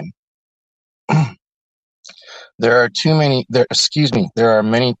within. There are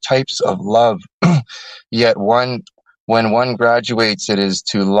many types of love, yet when one graduates, it is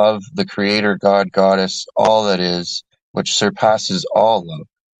to love the Creator, God, Goddess, all that is, which surpasses all love.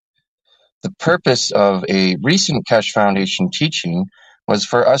 The purpose of a recent Keshe Foundation teaching was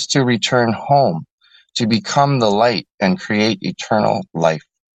for us to return home, to become the light and create eternal life.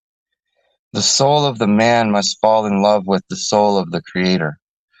 The soul of the man must fall in love with the soul of the Creator.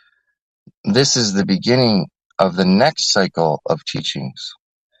 This is the beginning of the next cycle of teachings.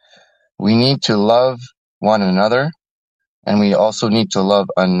 We need to love one another, and we also need to love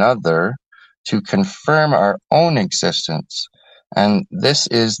another to confirm our own existence. And this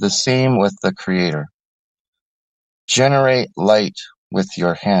is the same with the Creator. Generate light with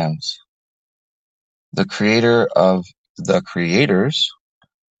your hands. The Creator of the creators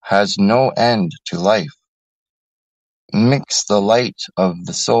has no end to life. Mix the light of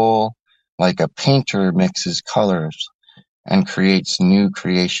the soul like a painter mixes colors and creates new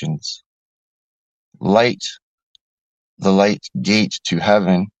creations. Light, the light gate to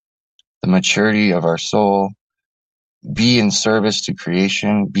heaven, the maturity of our soul. Be in service to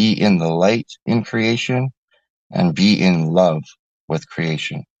creation, be in the light in creation, and be in love with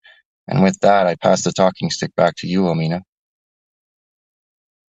creation. And with that, I pass the talking stick back to you, Omena.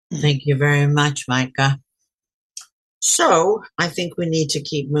 Thank you very much, Micah. So I think we need to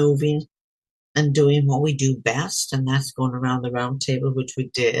keep moving and doing what we do best, and that's going around the round table, which we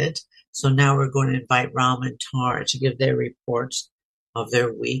did. So now we're going to invite Rama and Tara to give their reports of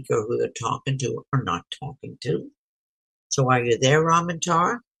their week or who they're talking to or not talking to. So are you there, Rama and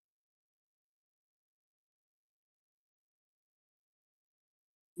Tara?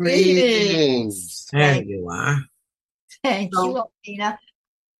 Greetings. There you are. Thank you, Omena.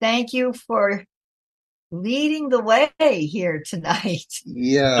 Thank you for leading the way here tonight.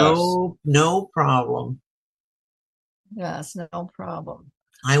 Yes. No problem. Yes, no problem.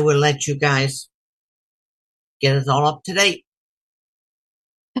 I will let you guys get us all up to date.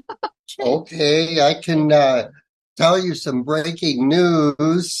 Okay, I can tell you some breaking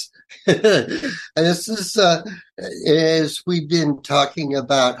news. This is as we've been talking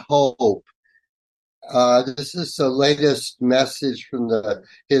about hope. This is the latest message from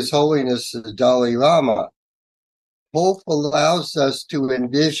His Holiness the Dalai Lama. Hope allows us to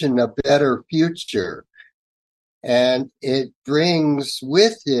envision a better future, and it brings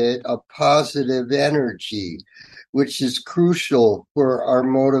with it a positive energy, which is crucial for our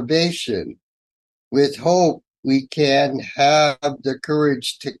motivation. With hope, we can have the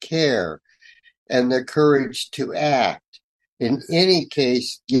courage to care and the courage to act. In any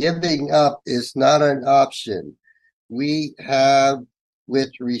case, giving up is not an option we have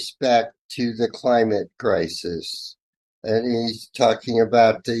with respect to the climate crisis. And he's talking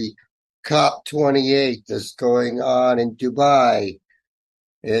about the COP28 that's going on in Dubai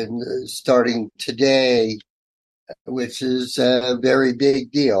and starting today, which is a very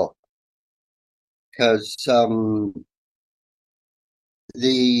big deal because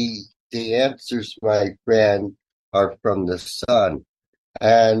the answers, my friend, are from the sun.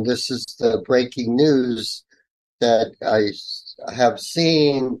 And this is the breaking news that I have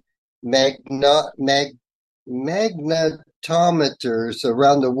seen magnetometers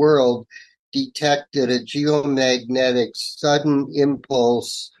around the world detected a geomagnetic sudden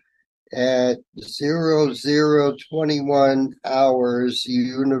impulse at 0021 hours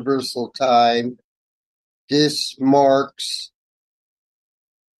universal time. This marks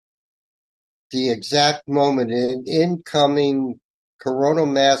the exact moment an incoming coronal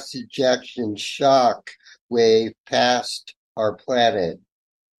mass ejection shock wave passed our planet.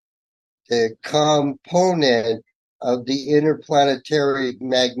 The component of the interplanetary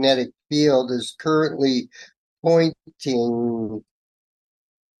magnetic field is currently pointing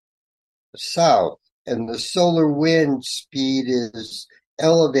south, and the solar wind speed is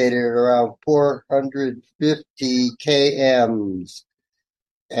elevated around 450 kms.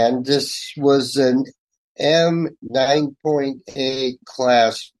 And this was an M9.8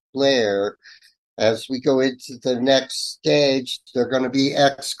 class flare. As we go into the next stage, they're going to be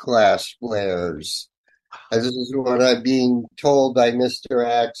X-class flares. This is what I'm being told by Mr.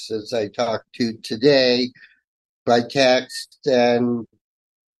 X as I talked to today by text, and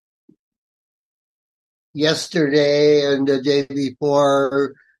yesterday and the day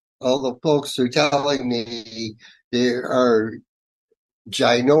before, all the folks are telling me there are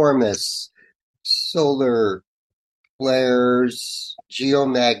ginormous solar flares,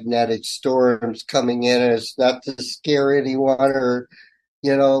 geomagnetic storms coming in. And it's not to scare anyone or,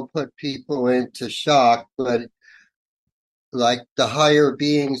 put people into shock, but like the higher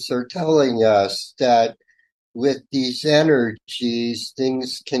beings are telling us that with these energies,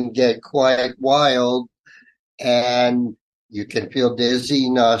 things can get quite wild and you can feel dizzy,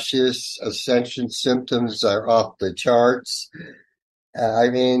 nauseous, ascension symptoms are off the charts.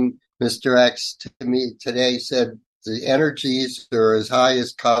 Mr. X to me today said the energies are as high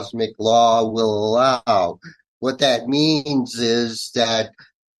as cosmic law will allow. What that means is that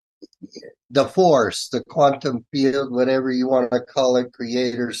the force, the quantum field, whatever you want to call it,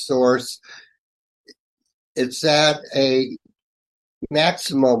 creator source, it's at a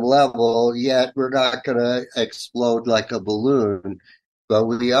maximum level, yet we're not going to explode like a balloon. but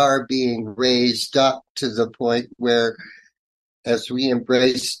we are being raised up to the point where, as we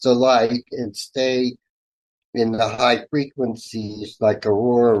embrace the light and stay in the high frequencies like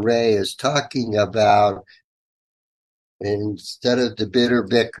Aurora Ray is talking about, instead of the bitter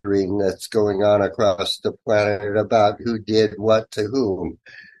bickering that's going on across the planet about who did what to whom.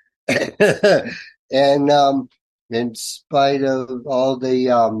 And in spite of all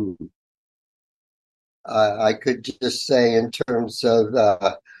the, I could just say in terms of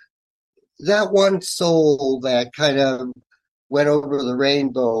that one soul that kind of went over the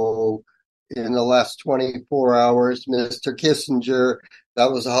rainbow in the last 24 hours, Mr. Kissinger,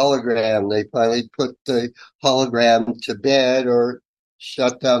 that was a hologram. They finally put the hologram to bed or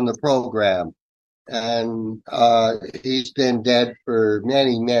shut down the program. And he's been dead for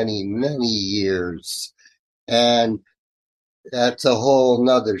many, many, many years. And that's a whole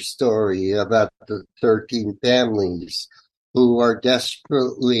nother story about the 13 families who are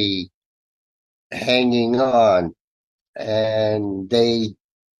desperately hanging on, and they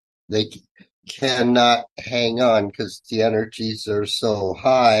cannot hang on because the energies are so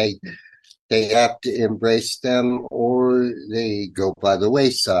high. They have to embrace them or they go by the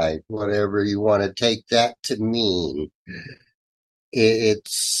wayside, whatever you want to take that to mean.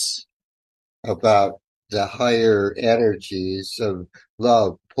 It's about the higher energies of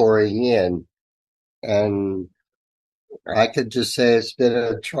love pouring in. And I could just say it's been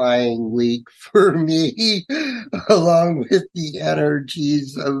a trying week for me, along with the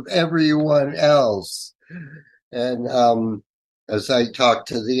energies of everyone else. And as I talk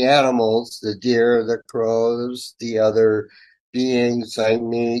to the animals, the deer, the crows, the other beings I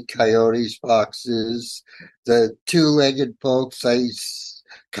meet, coyotes, foxes, the two-legged folks I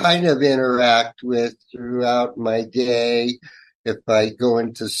kind of interact with throughout my day if I go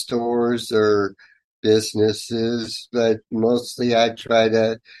into stores or businesses, but mostly I try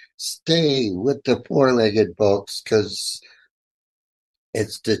to stay with the four-legged folks because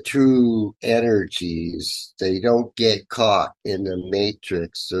it's the true energies. They don't get caught in the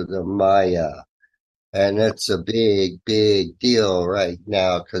matrix or the Maya. And that's a big, big deal right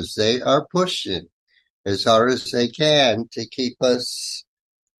now because they are pushing as hard as they can to keep us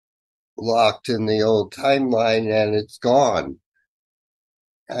locked in the old timeline, and it's gone.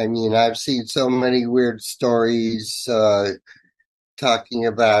 I mean, I've seen so many weird stories talking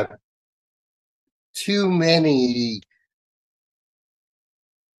about too many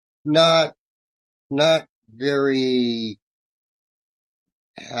not very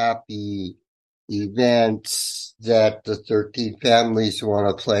happy events that the 13 families want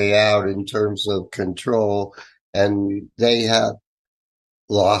to play out in terms of control, and they have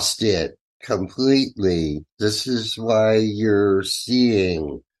lost it completely. This is why you're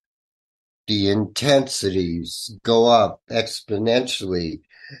seeing the intensities go up exponentially.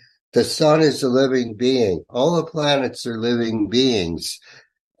 The sun is a living being. All the planets are living beings,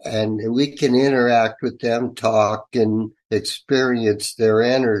 and we can interact with them, talk, and experience their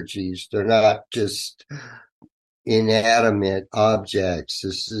energies. They're not just inanimate objects.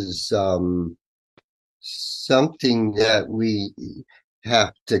 This is something that we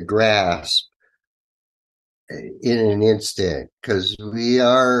have to grasp in an instant, because we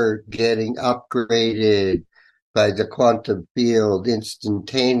are getting upgraded by the quantum field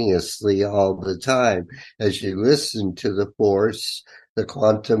instantaneously all the time. As you listen to the force, the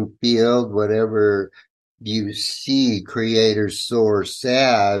quantum field, whatever you see creator source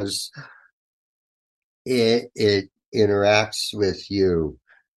as, it interacts with you.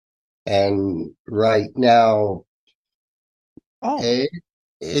 And right now,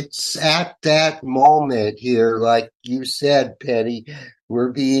 it's at that moment here, like you said, Penny,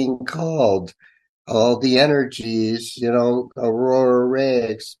 we're being called. All the energies, Aurora Ray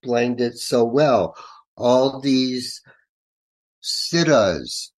explained it so well. All these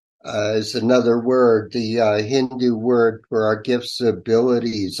siddhas is another word, the Hindu word for our gifts and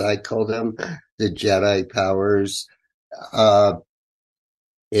abilities. I call them the Jedi powers.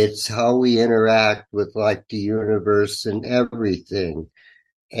 It's how we interact with like the universe and everything.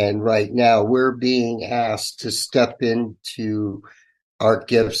 And right now we're being asked to step into our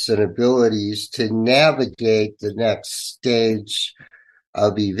gifts and abilities to navigate the next stage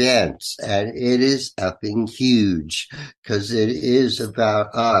of events. And it is effing huge because it is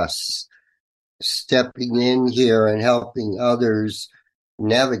about us stepping in here and helping others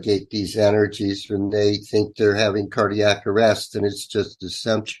navigate these energies when they think they're having cardiac arrest and it's just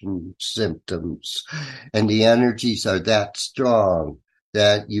assumption symptoms. And the energies are that strong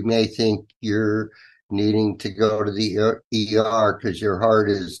that you may think you're needing to go to the ER because your heart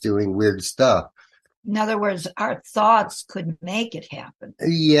is doing weird stuff. In other words, our thoughts could make it happen.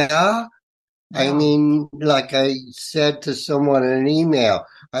 Yeah. I mean, like I said to someone in an email,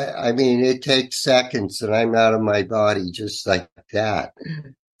 I mean, it takes seconds and I'm out of my body just like that.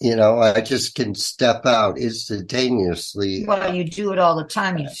 You know, I just can step out instantaneously. Well, you do it all the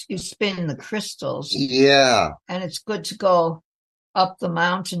time. You spin the crystals. Yeah. And it's good to go up the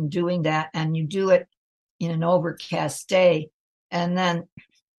mountain doing that. And you do it in an overcast day. And then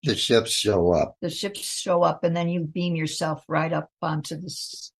the ships show up. The ships show up, and then you beam yourself right up onto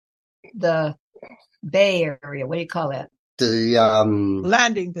the bay area. What do you call that? The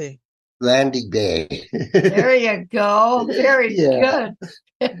landing bay. Landing bay. There you go. Very good.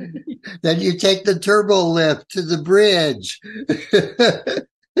 Then you take the turbo lift to the bridge.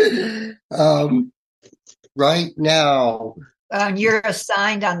 Right now. You're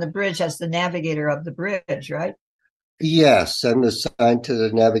assigned on the bridge as the navigator of the bridge, right? Yes, I'm assigned to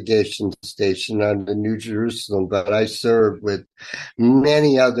the navigation station on the New Jerusalem, but I serve with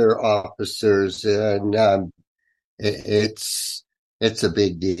many other officers, and it's a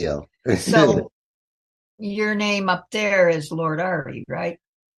big deal. So your name up there is Lord Ari, right?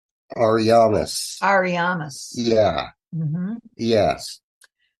 Ariamis. Ariamis. Yeah. Mm-hmm. Yes.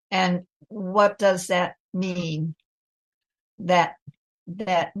 And what does that mean? That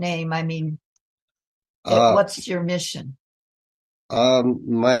name, I mean, what's your mission?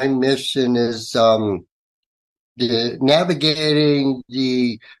 My mission is navigating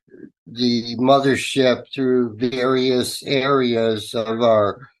the mothership through various areas of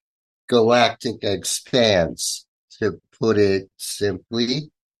our galactic expanse, to put it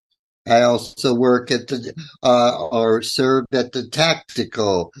simply. I also work at or serve at the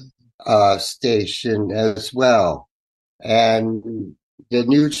tactical station as well. And the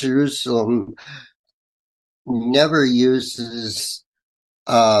New Jerusalem never uses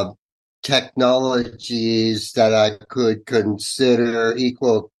technologies that I could consider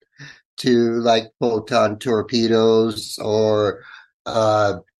equal to, like photon torpedoes or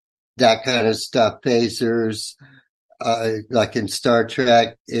that kind of stuff, phasers. Like in Star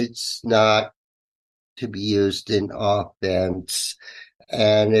Trek, it's not to be used in offense.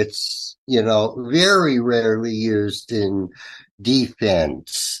 And it's, very rarely used in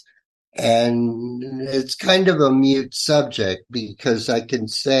defense. And it's kind of a mute subject, because I can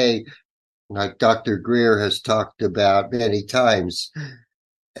say, like Dr. Greer has talked about many times,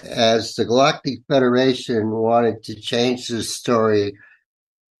 as the Galactic Federation wanted to change this story,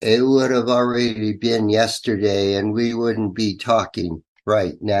 it would have already been yesterday and we wouldn't be talking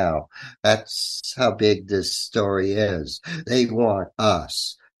right now. That's how big this story is. They want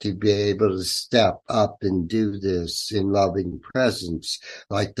us to be able to step up and do this in loving presence,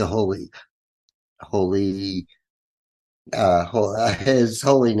 like the His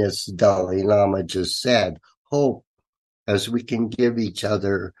Holiness Dalai Lama just said. Hope, as we can give each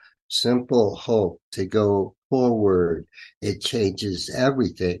other simple hope to go forward, it changes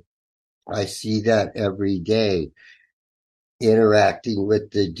everything. I see that every day, interacting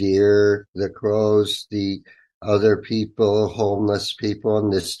with the deer, the crows, the other people, homeless people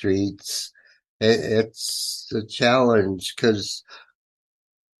on the streets. It's a challenge, because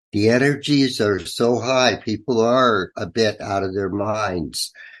the energies are so high. People are a bit out of their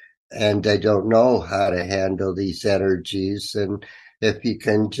minds, and they don't know how to handle these energies. And if you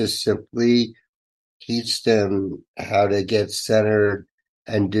can just simply teach them how to get centered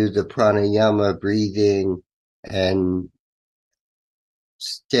and do the pranayama breathing and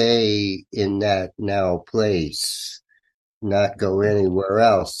stay in that now place, not go anywhere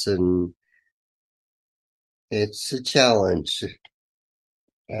else. And it's a challenge.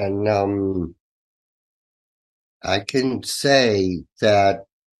 And I can say that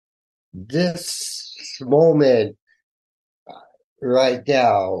this moment right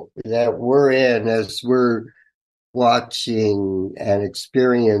now that we're in, as we're watching and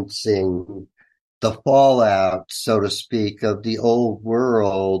experiencing the fallout, so to speak, of the old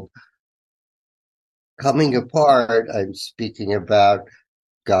world coming apart. I'm speaking about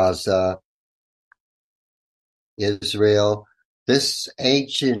Gaza, Israel. This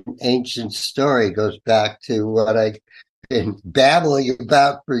ancient story goes back to what I've been babbling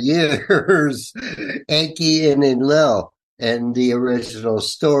about for years, Enki and Enlil, and the original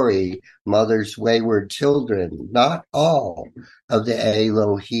story, Mother's Wayward Children. Not all of the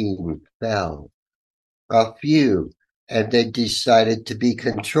Elohim fell. A few, and they decided to be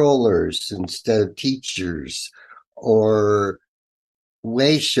controllers instead of teachers or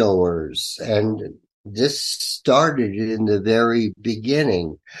way showers. And this started in the very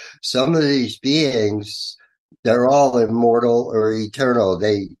beginning. Some of these beings, they're all immortal or eternal.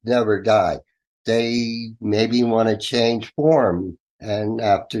 They never die. they maybe want to change form. And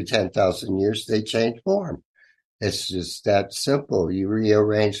after 10,000 years, they change form. It's just that simple. You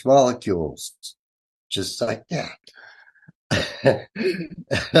rearrange molecules just like that.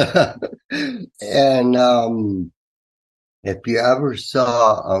 And if you ever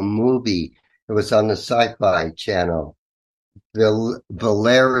saw a movie, it was on the Sci-Fi Channel,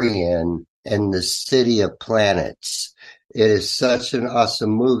 Valerian and the City of Planets. It is such an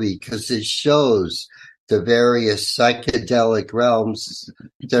awesome movie because it shows the various psychedelic realms.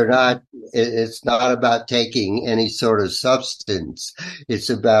 It's not about taking any sort of substance. It's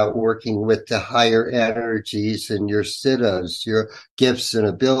about working with the higher energies and your siddhas, your gifts and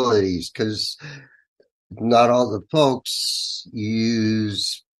abilities, because not all the folks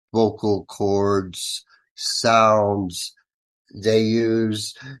use vocal cords, sounds. They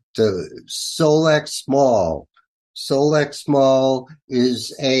use the Solex Small. Solex Small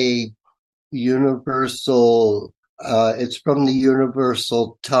is a universal, it's from the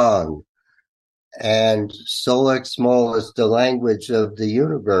universal tongue. And Solex Small is the language of the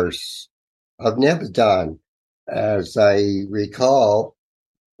universe, of Nibbidon, as I recall.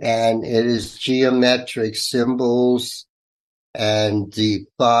 And it is geometric symbols and the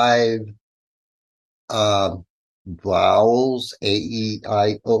five vowels,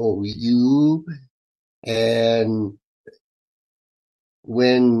 A-E-I-O-U. And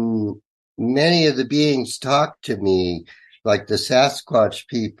when many of the beings talk to me, like the Sasquatch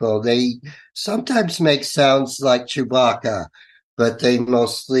people, they sometimes make sounds like Chewbacca, but they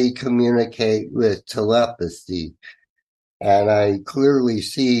mostly communicate with telepathy. And I clearly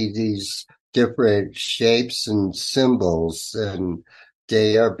see these different shapes and symbols, and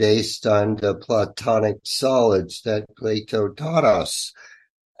they are based on the Platonic solids that Plato taught us.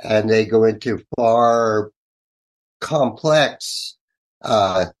 And they go into far complex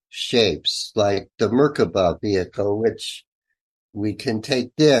shapes, like the Merkaba vehicle, which we can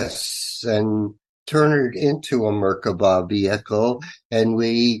take this and turn it into a Merkaba vehicle, and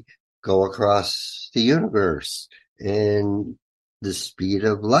we go across the universe in the speed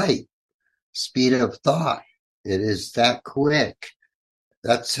of light, speed of thought. It is that quick.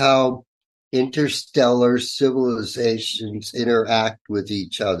 That's how interstellar civilizations interact with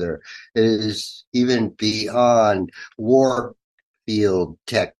each other. It is even beyond warp field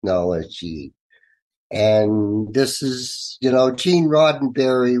technology. And this is, Gene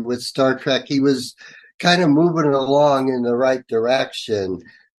Roddenberry with Star Trek, he was kind of moving along in the right direction.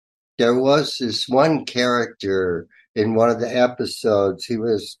 There was this one character in one of the episodes, he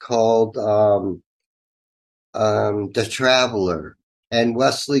was called The Traveler, and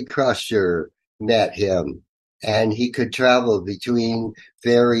Wesley Crusher met him, and he could travel between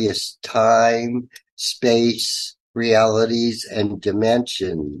various time, space, realities, and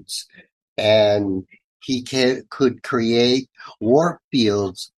dimensions. And he could create warp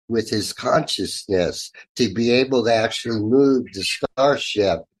fields with his consciousness to be able to actually move the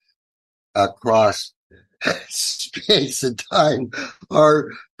starship across space and time. Our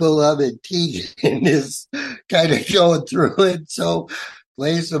beloved Tegan is kind of going through it, so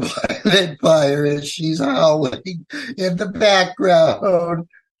play some Violet Fire as she's howling in the background.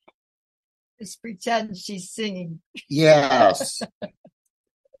 Just pretend she's singing. Yes.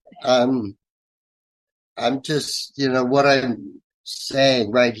 I'm just, what I'm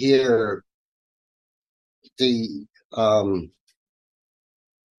saying right here, the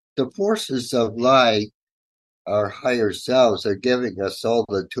forces of light, our higher selves, are giving us all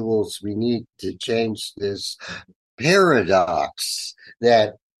the tools we need to change this paradox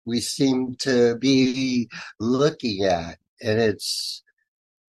that we seem to be looking at. And it's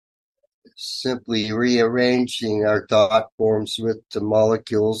simply rearranging our thought forms with the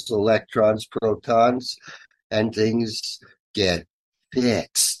molecules, electrons, protons, and things get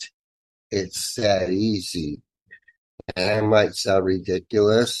fixed. It's that easy. And it might sound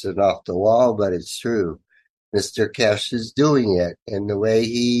ridiculous and off the wall, but it's true. Mr. Kesh is doing it, and the way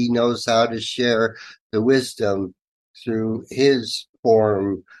he knows how to share the wisdom through his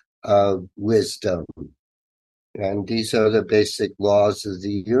form of wisdom. And these are the basic laws of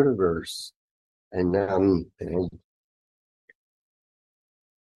the universe. And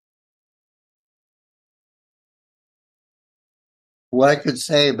what I could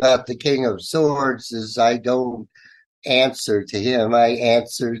say about the King of Swords is I don't answer to him. I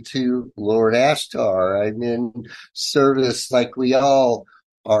answer to Lord Ashtar. I'm in service like we all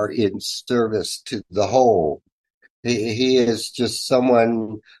are in service to the whole. He is just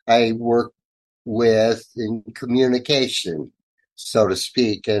someone I work with in communication, so to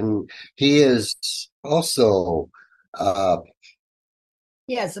speak. And he is also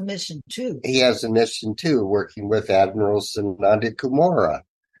He has a mission too. He has a mission too, working with Admiral Sananda Kumara.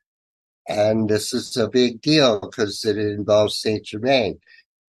 And this is a big deal because it involves Saint Germain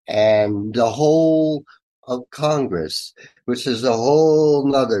and the whole of Congress, which is a whole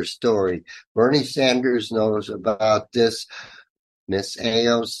nother story. Bernie Sanders knows about this, Miss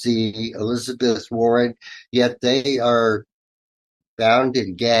AOC, Elizabeth Warren, yet they are bound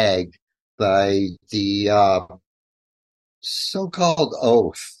and gagged by the so-called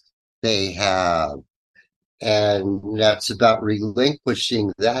oath they have. And that's about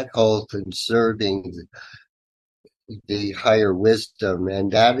relinquishing that oath and serving the higher wisdom.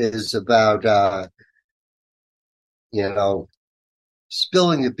 And that is about,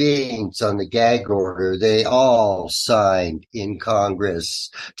 spilling the beans on the gag order. They all signed in Congress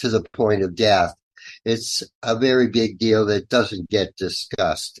to the point of death. It's a very big deal that doesn't get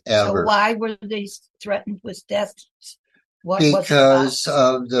discussed ever. So why were they threatened with death? Because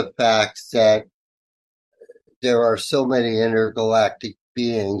of the fact that there are so many intergalactic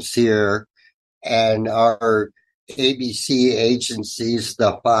beings here, and our ABC agencies,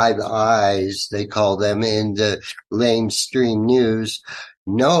 the Five Eyes, they call them in the mainstream news,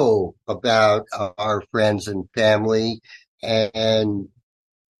 know about our friends and family, and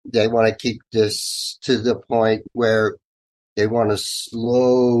they want to keep this to the point where they want to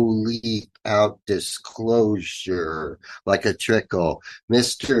slowly out disclosure like a trickle.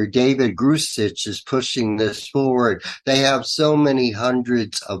 Mr. David Grusich is pushing this forward. They have so many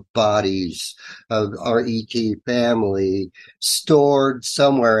hundreds of bodies of our ET family stored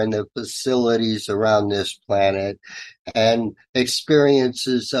somewhere in the facilities around this planet, and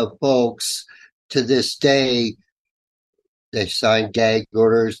experiences of folks to this day. They sign gag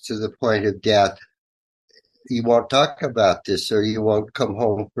orders to the point of death. You won't talk about this or you won't come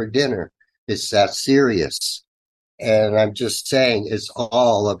home for dinner. It's that serious. And I'm just saying it's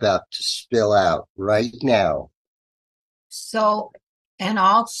all about to spill out right now. So, and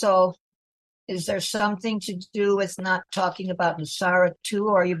also, is there something to do with not talking about Nasara too,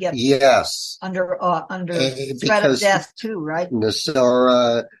 or you get under threat of death too, right?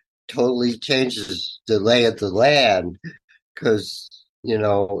 Nasara totally changes the lay of the land because,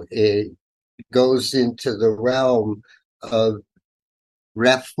 it goes into the realm of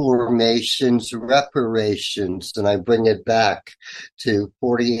reparations, and I bring it back to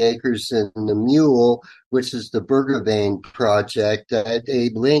 40 Acres and the Mule, which is the Burgervane project that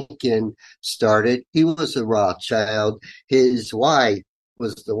Abe Lincoln started. He was a Rothschild. His wife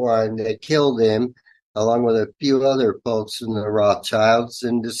was the one that killed him, along with a few other folks in the Rothschilds.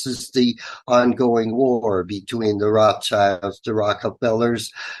 And this is the ongoing war between the Rothschilds, the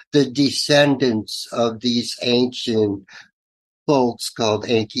Rockefellers, the descendants of these ancient folks called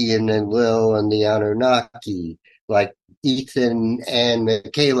Enki and Enlil and the Anunnaki, like Ethan and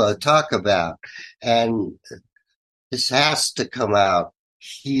Michaela talk about. And this has to come out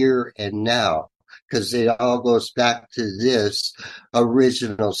here and now, because it all goes back to this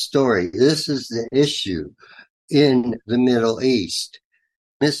original story. This is the issue in the Middle East.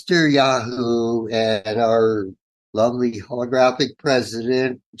 Mr. Yahoo and our lovely holographic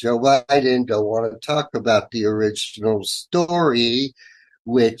president, Joe Biden, don't want to talk about the original story,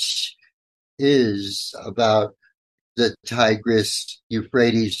 which is about the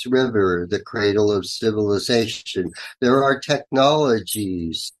Tigris-Euphrates River, the cradle of civilization. There are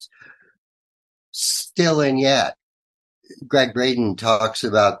technologies still and yet. Greg Braden talks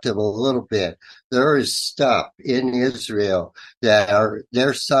about them a little bit. There is stuff in Israel that are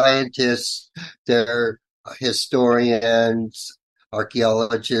their scientists, their historians,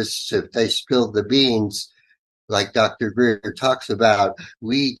 archaeologists, if they spilled the beans, like Dr. Greer talks about,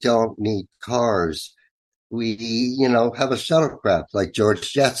 we don't need cars. We, have a shuttlecraft like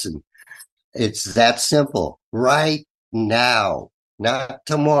George Jetson. It's that simple. Right now. Not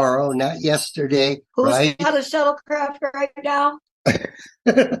tomorrow, not yesterday. Who's right? got a shuttlecraft right now?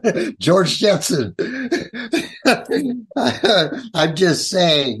 George Jetson. I'm just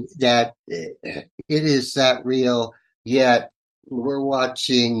saying that it is that real, yet we're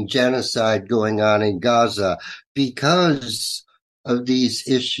watching genocide going on in Gaza because of these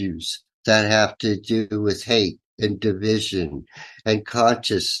issues that have to do with hate and division and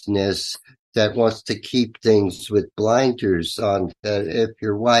consciousness that wants to keep things with blinders on, that if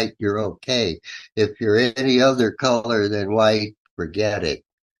you're white, you're okay. If you're any other color than white, forget it.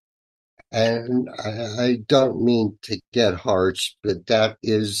 And I don't mean to get harsh, but that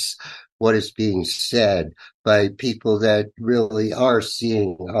is what is being said by people that really are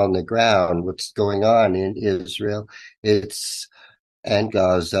seeing on the ground what's going on in Israel. And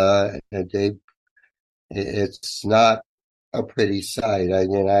Gaza, and it's not a pretty sight. I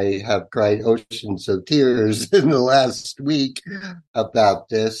mean, I have cried oceans of tears in the last week about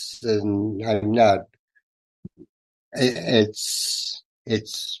this, and I'm not. It's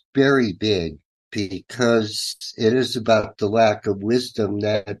very big because it is about the lack of wisdom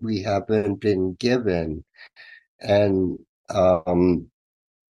that we haven't been given, and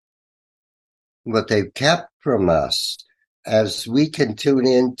what they've kept from us as we can tune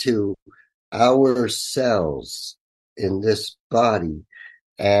into ourselves in this body.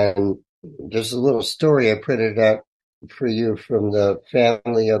 And there's a little story I printed out for you from the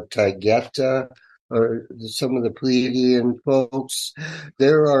family of Taygeta, or some of the Pleiadian folks.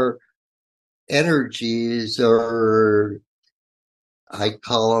 There are energies, or I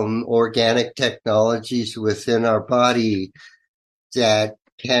call them organic technologies within our body, that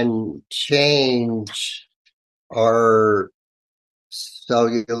can change our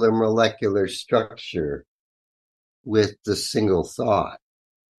cellular molecular structure with the single thought.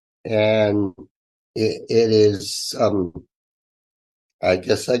 And it is, I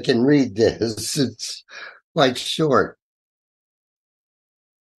guess I can read this. It's quite short.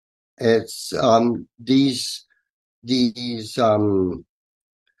 It's these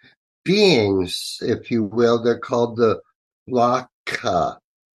beings, if you will, they're called the Laka,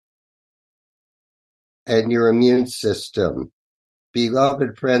 and your immune system.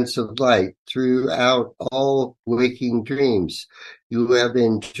 Beloved friends of light, throughout all waking dreams, you have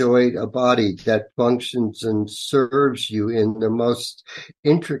enjoyed a body that functions and serves you in the most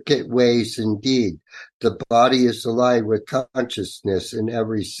intricate ways indeed. The body is alive with consciousness in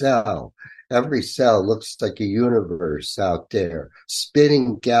every cell. Every cell looks like a universe out there,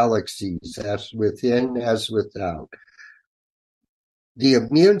 spinning galaxies as within as without. The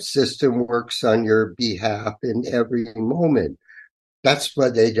immune system works on your behalf in every moment. That's why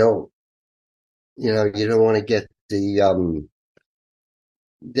they don't, you don't want to get the,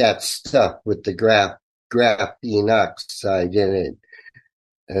 that stuff with the graphene oxide in it.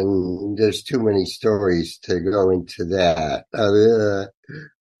 And there's too many stories to go into that.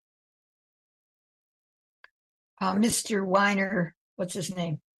 Mr. Weiner, what's his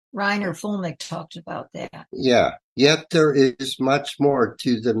name? Reiner Fulmick talked about that. Yeah. Yet there is much more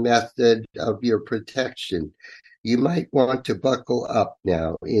to the method of your protection. You might want to buckle up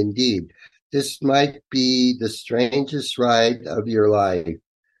now. Indeed, this might be the strangest ride of your life.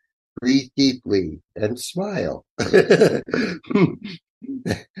 Breathe deeply and smile.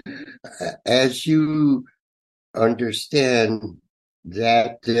 As you understand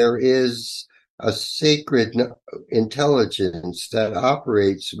that there is a sacred intelligence that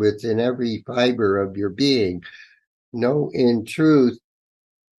operates within every fiber of your being, know in truth,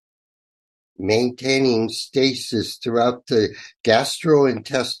 maintaining stasis throughout the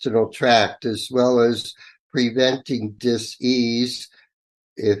gastrointestinal tract, as well as preventing dis-ease.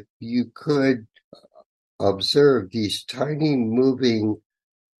 If you could observe these tiny moving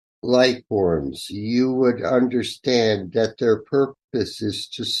life forms, you would understand that their purpose is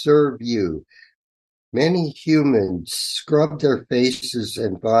to serve you. Many humans scrub their faces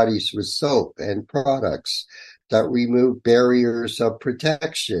and bodies with soap and products that remove barriers of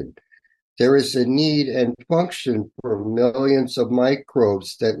protection. There is a need and function for millions of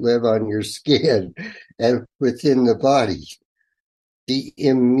microbes that live on your skin and within the body. The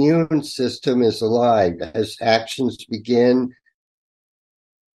immune system is alive as actions begins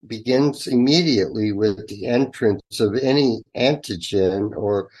immediately with the entrance of any antigen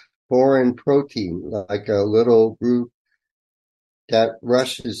or foreign protein, like a little group that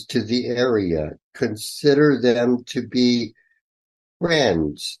rushes to the area. Consider them to be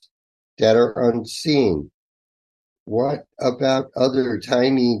friends that are unseen. What about other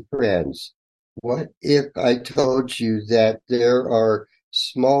tiny friends? What if I told you that there are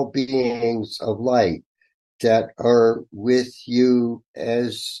small beings of light that are with you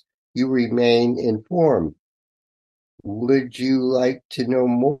as you remain in form? Would you like to know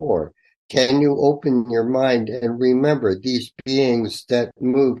more? Can you open your mind and remember these beings that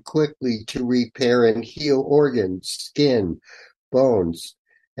move quickly to repair and heal organs, skin, bones,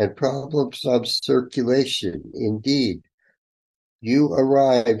 and problems of circulation? Indeed, you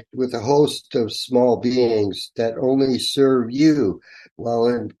arrived with a host of small beings that only serve you while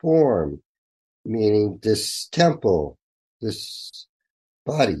in form, meaning this temple, this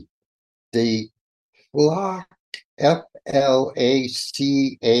body. The flock, Flacah,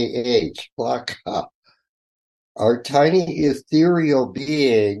 Flacah, are tiny ethereal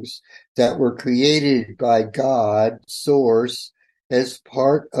beings that were created by God, Source, as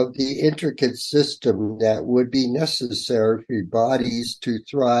part of the intricate system that would be necessary for bodies to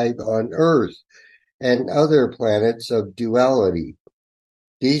thrive on Earth. and other planets of duality.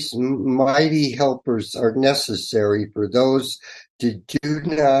 These mighty helpers are necessary for those who do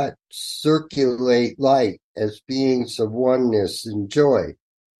not circulate light as beings of oneness and joy.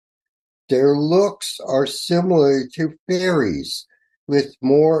 Their looks are similar to fairies, with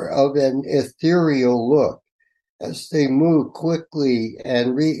more of an ethereal look, as they move quickly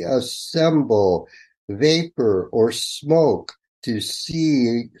and reassemble vapor or smoke to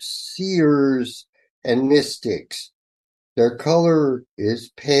seers and mystics. Their color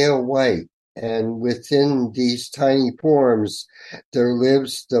is pale white, and within these tiny forms there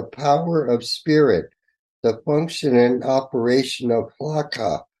lives the power of spirit. The function and operation of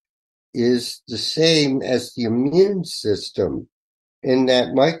Flaka is the same as the immune system, in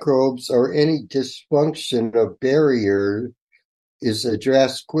that microbes or any dysfunction of barrier is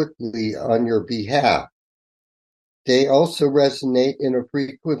addressed quickly on your behalf. They also resonate in a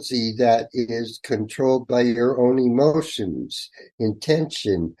frequency that is controlled by your own emotions,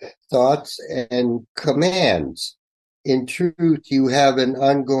 intention, thoughts, and commands. In truth, you have an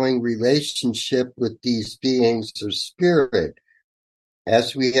ongoing relationship with these beings of spirit.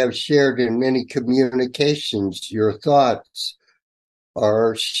 As we have shared in many communications, your thoughts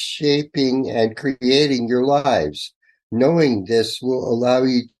are shaping and creating your lives. Knowing this will allow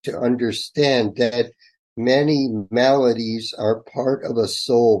you to understand that many maladies are part of a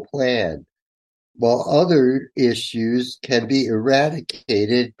soul plan, while other issues can be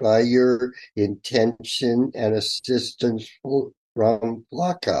eradicated by your intention and assistance from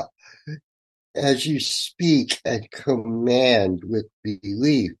Flaka. As you speak and command with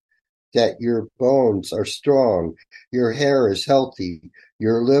belief that your bones are strong, your hair is healthy,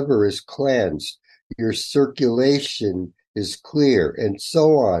 your liver is cleansed, your circulation is clear, and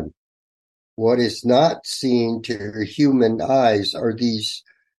so on. What is not seen to your human eyes are these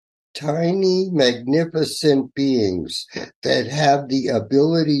tiny, magnificent beings that have the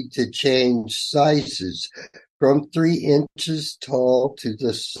ability to change sizes from 3 inches tall to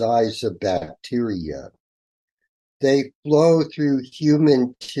the size of bacteria. They flow through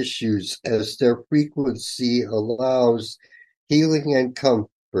human tissues as their frequency allows healing and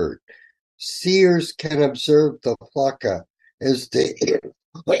comfort. Seers can observe the Flaka as they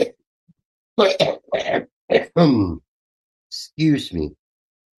excuse me,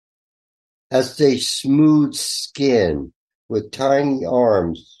 as they smooth skin with tiny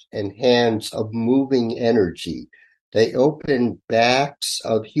arms and hands of moving energy. They open backs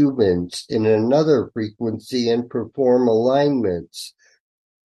of humans in another frequency and perform alignments.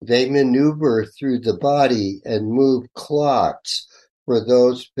 They maneuver through the body and move clots for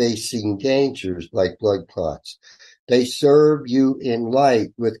those facing dangers like blood clots. They serve you in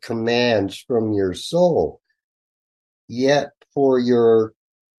light with commands from your soul. Yet for your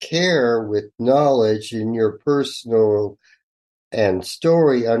care with knowledge in your personal and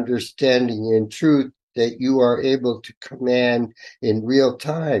story, understanding and truth, that you are able to command in real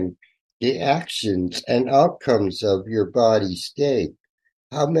time the actions and outcomes of your body state.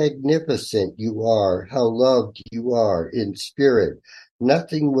 How magnificent you are, how loved you are in spirit.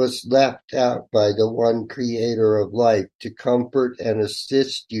 Nothing was left out by the one creator of life to comfort and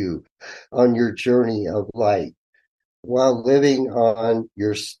assist you on your journey of light while living on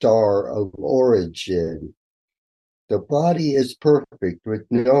your star of origin. The body is perfect with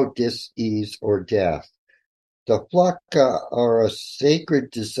no dis-ease or death. The Flaka are a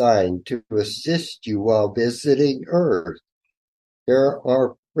sacred design to assist you while visiting Earth. There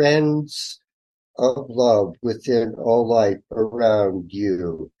are friends of love within all life around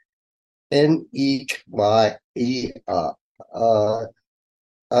you. I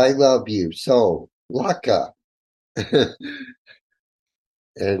love you. So, Flaka.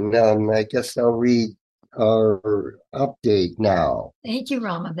 And I guess I'll read our update now. Thank you,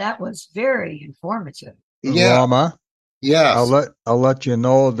 Rama. That was very informative. Yeah. Rama, Yes. I'll let you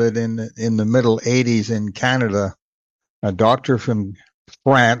know that in the middle 80s in Canada, a doctor from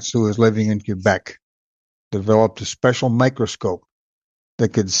France who was living in Quebec developed a special microscope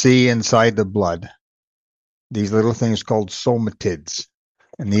that could see inside the blood. These little things called somatids.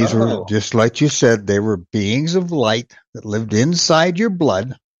 And these were, just like you said, they were beings of light that lived inside your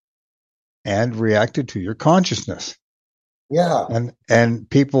blood and reacted to your consciousness. Yeah. And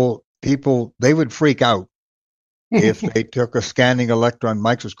people they would freak out if they took a scanning electron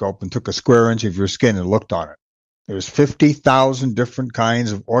microscope and took a square inch of your skin and looked on it. There's 50,000 different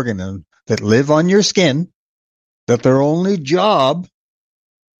kinds of organisms that live on your skin, that their only job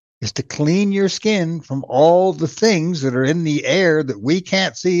is to clean your skin from all the things that are in the air that we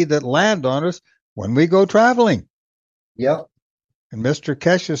can't see that land on us when we go traveling. Yep. And Mr.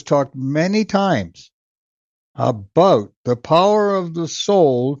 Kesh has talked many times about the power of the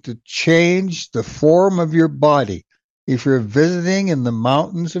soul to change the form of your body. If you're visiting in the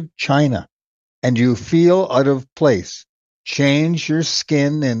mountains of China and you feel out of place, change your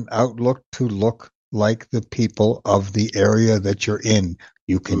skin and outlook to look like the people of the area that you're in.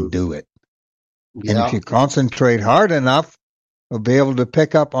 You can do it. Yeah. And if you concentrate hard enough, you'll be able to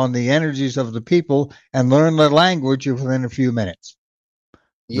pick up on the energies of the people and learn the language within a few minutes.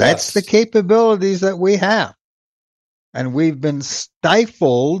 Yes. That's the capabilities that we have. And we've been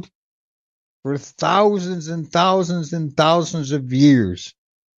stifled for thousands and thousands and thousands of years.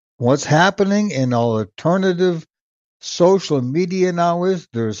 What's happening in alternative social media now is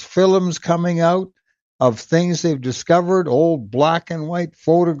there's films coming out of things they've discovered, old black and white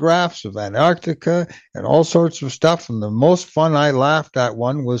photographs of Antarctica and all sorts of stuff. And the most fun I laughed at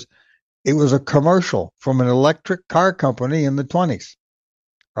one was it was a commercial from an electric car company in the 20s.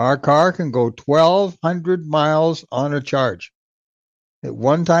 Our car can go 1,200 miles on a charge. At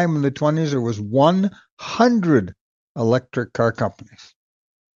one time in the 20s, there was 100 electric car companies.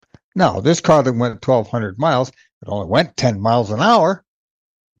 Now, this car that went 1,200 miles, it only went 10 miles an hour,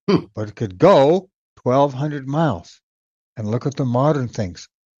 but it could go 1,200 miles. And look at the modern things.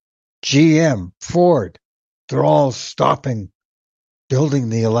 GM, Ford, they're all stopping building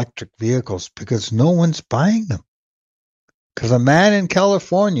the electric vehicles because no one's buying them. Because a man in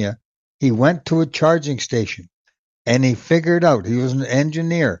California, he went to a charging station and he figured out, he was an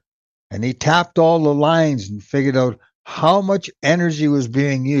engineer, and he tapped all the lines and figured out how much energy was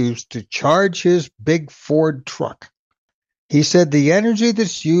being used to charge his big Ford truck. He said, the energy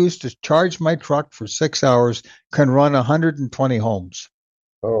that's used to charge my truck for 6 hours can run 120 homes.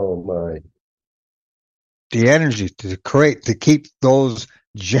 Oh, my. The energy to keep those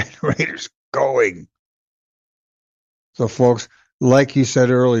generators going. So, folks, like you said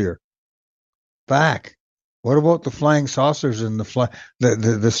earlier, back. What about the flying saucers and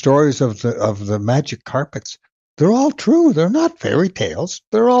the stories of the magic carpets? They're all true. They're not fairy tales.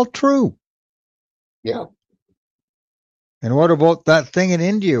 They're all true. Yeah. And what about that thing in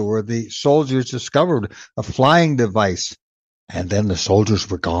India where the soldiers discovered a flying device and then the soldiers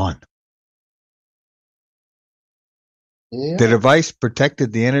were gone? Yeah. The device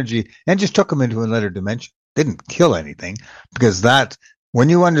protected the energy and just took them into another dimension. Didn't kill anything, because when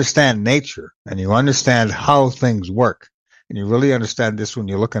you understand nature and you understand how things work, and you really understand this when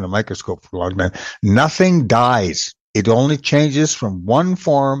you look in a microscope for a long time, nothing dies. It only changes from one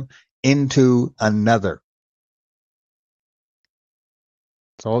form into another.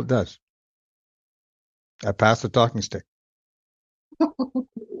 That's all it does. I pass the talking stick.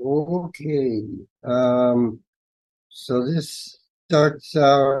 Okay. So this starts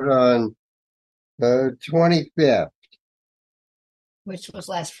out on the 25th. Which was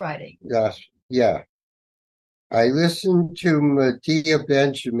last Friday. Yes. Yeah. I listened to Medea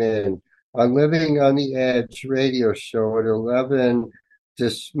Benjamin on Living on the Edge radio show at 11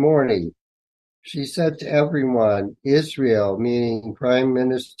 this morning. She said to everyone, Israel, meaning Prime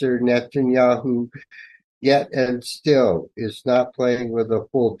Minister Netanyahu, yet and still is not playing with a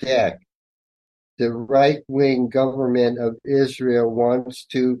full deck. The right-wing government of Israel wants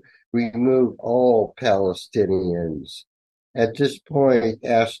to remove all Palestinians. At this point,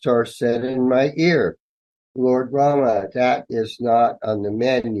 Ashtar said in my ear, Lord Rama, that is not on the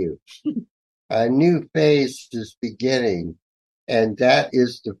menu. A new phase is beginning, and that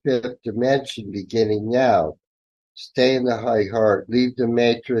is the fifth dimension beginning now. Stay in the high heart. Leave the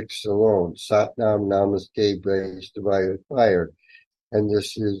matrix alone. Satnam Namaste, blaze divine fire. And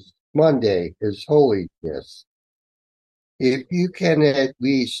this is Monday, His Holiness. If you can at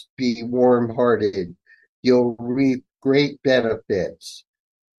least be warm-hearted, you'll reap great benefits.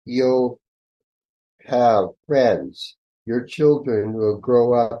 You'll have friends. Your children will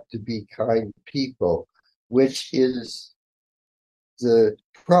grow up to be kind people, which is the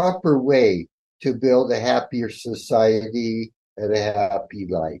proper way to build a happier society and a happy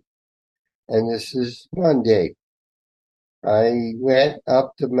life. And this is Monday. I went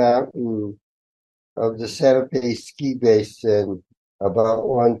up the mountain of the Santa Fe ski basin about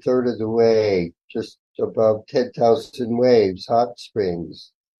 1/3 of the way, just above 10,000 waves, hot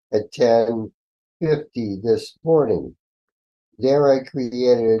springs, at 10:50 this morning. There I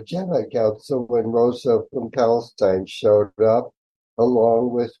created a Jedi Council when Rosa from Palestine showed up,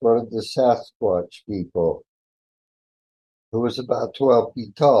 along with one of the Sasquatch people, who was about 12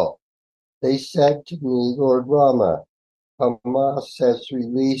 feet tall. They said to me, Lord Rama, Hamas has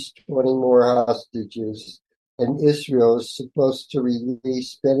released 20 more hostages, and Israel is supposed to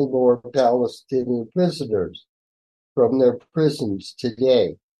release many more Palestinian prisoners. from their prisons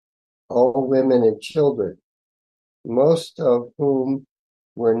today, all women and children, most of whom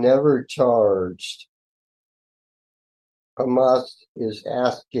were never charged. Hamas is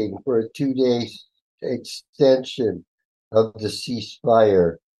asking for a 2-day extension of the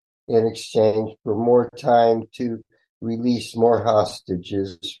ceasefire in exchange for more time to release more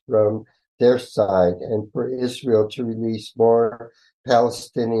hostages from their side and for Israel to release more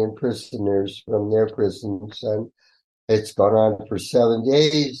Palestinian prisoners from their prisons. And it's gone on for 7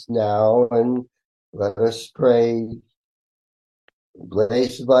 days now, and let us pray.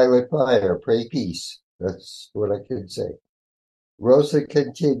 Blaze violet fire, pray peace. That's what I can say. Rosa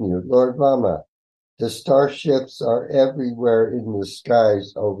continued, Lord Rama, the starships are everywhere in the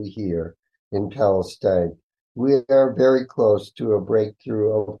skies over here in Palestine. We are very close to a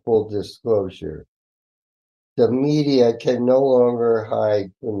breakthrough of full disclosure. The media can no longer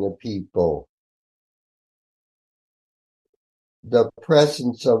hide from the people. The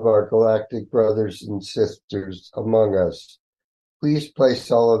presence of our galactic brothers and sisters among us. Please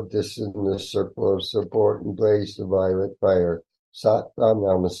place all of this in the circle of support and blaze the violet fire. Sat Nam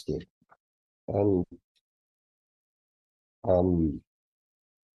Namaste. And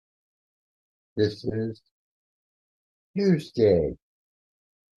this is Tuesday.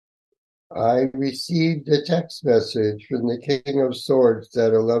 I received a text message from the King of Swords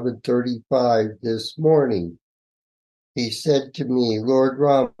at 11:35 this morning. He said to me, Lord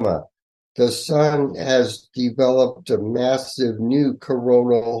Rama, the sun has developed a massive new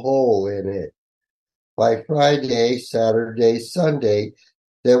coronal hole in it. By Friday, Saturday, Sunday,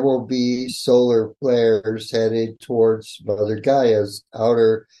 there will be solar flares headed towards Mother Gaia's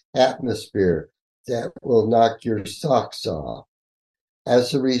outer atmosphere that will knock your socks off.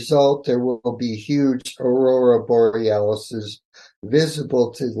 As a result, there will be huge aurora borealis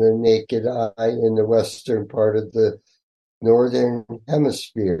visible to the naked eye in the western part of the northern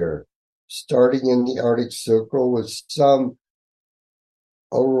hemisphere, starting in the Arctic Circle with some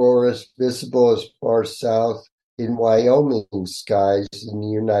auroras visible as far south in Wyoming skies in the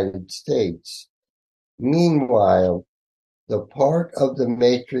United States. Meanwhile, the part of the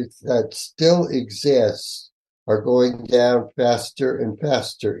matrix that still exists are going down faster and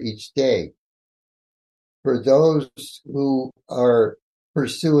faster each day. For those who are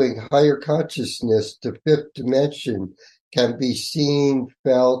pursuing higher consciousness, the fifth dimension can be seen,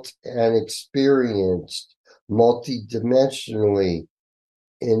 felt, and experienced multidimensionally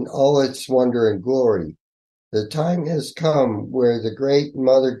in all its wonder and glory. The time has come where the great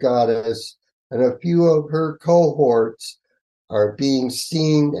Mother Goddess and a few of her cohorts are being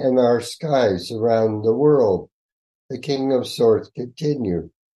seen in our skies around the world. The King of Swords continued.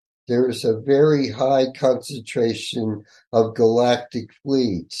 There is a very high concentration of galactic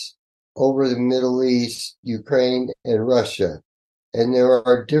fleets over the Middle East, Ukraine, and Russia. And there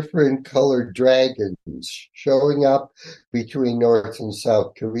are different colored dragons showing up between North and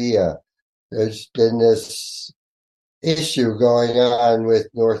South Korea. There's been this issue going on with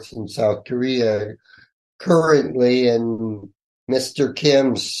North and South Korea currently, and Mr.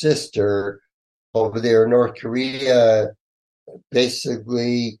 Kim's sister over there in North Korea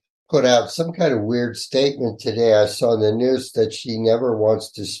basically put out some kind of weird statement today. I saw in the news that she never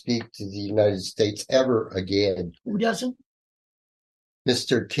wants to speak to the United States ever again. Who doesn't?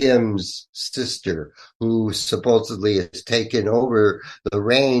 Mr. Kim's sister, who supposedly has taken over the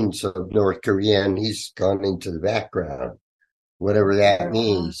reins of North Korea, and he's gone into the background, whatever that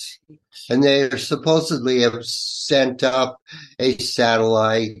means. And they supposedly have sent up a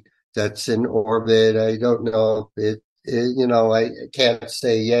satellite that's in orbit. I don't know if I can't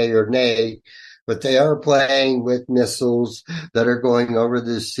say yay or nay, but they are playing with missiles that are going over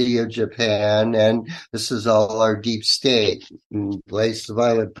the Sea of Japan, and this is all our deep state. Blaze the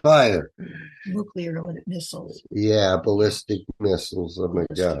violet fire. Nuclear missiles. Yeah, ballistic missiles. Oh my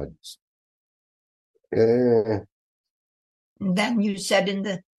God. And then you said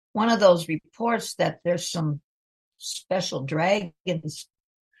in one of those reports that there's some special dragons.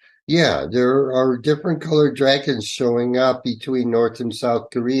 Yeah, there are different colored dragons showing up between North and South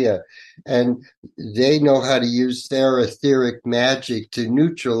Korea, and they know how to use their etheric magic to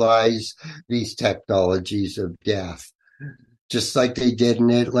neutralize these technologies of death, just like they did in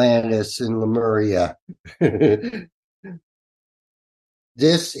Atlantis and Lemuria.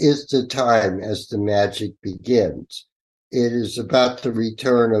 This is the time as the magic begins. It is about the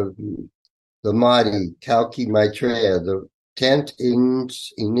return of the Mahdi, Kalki Maitreya, the 10th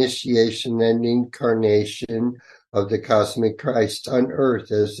initiation and incarnation of the cosmic Christ on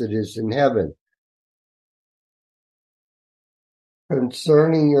earth as it is in heaven.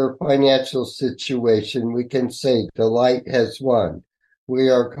 Concerning your financial situation, we can say the light has won. We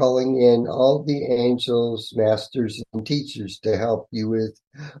are calling in all the angels, masters, and teachers to help you with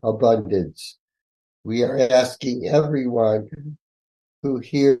abundance. We are asking everyone who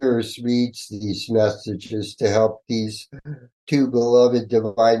reads these messages to help these two beloved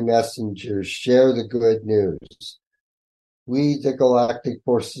divine messengers share the good news. We, the galactic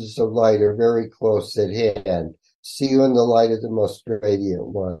forces of light, are very close at hand. See you in the light of the most radiant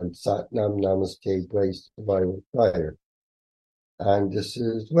one. Satnam Namaste, blazed by fire. And this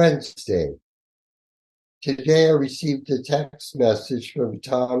is Wednesday. Today I received a text message from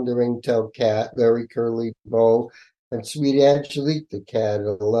Tom the Ringtail Cat, Larry Curly Bow, and Sweet Angelique the Cat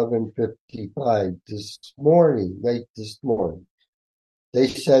at 11:55 this morning, late this morning. They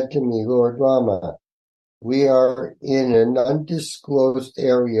said to me, Lord Rama, we are in an undisclosed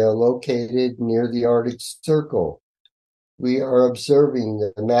area located near the Arctic Circle. We are observing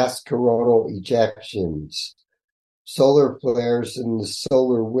the mass coronal ejections, solar flares, and the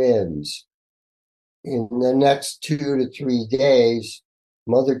solar winds. In the next 2 to 3 days,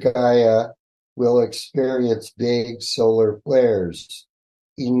 Mother Gaia will experience big solar flares,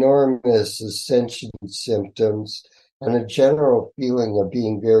 enormous ascension symptoms, and a general feeling of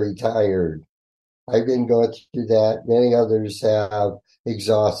being very tired. I've been going through that. Many others have,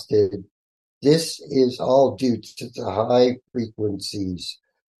 exhausted. This is all due to the high frequencies.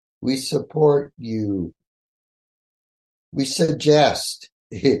 We support you. We suggest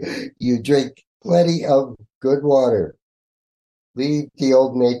you drink plenty of good water. Leave the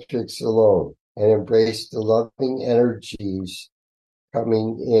old matrix alone and embrace the loving energies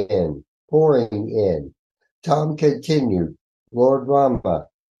coming in, pouring in. Tom continued, Lord Rama,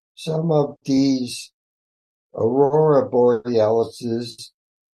 some of these aurora borealis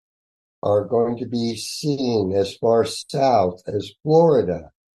are going to be seen as far south as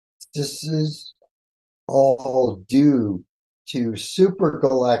Florida. This is all due to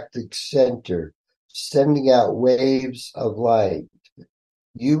supergalactic center sending out waves of light.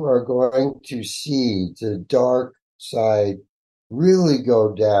 You are going to see the dark side really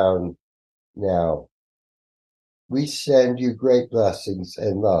go down now. We send you great blessings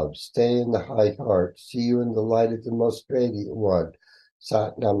and love. Stay in the high heart. See you in the light of the most radiant one.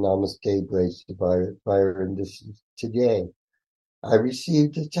 Satnam Namaste, blazed by fire, and this is today. I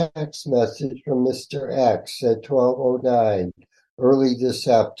received a text message from Mr. X at 12:09 early this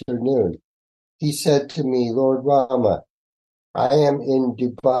afternoon. He said to me, Lord Rama, I am in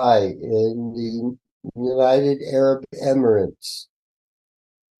Dubai in the United Arab Emirates.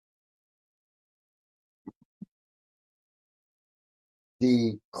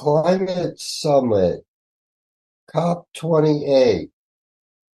 The climate summit, COP28,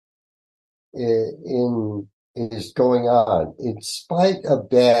 is going on. In spite of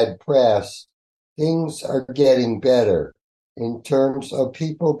bad press, things are getting better in terms of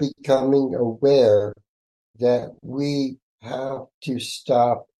people becoming aware that we have to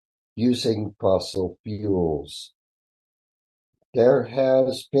stop using fossil fuels. There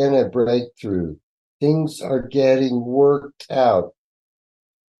has been a breakthrough. Things are getting worked out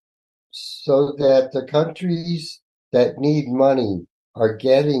so that the countries that need money are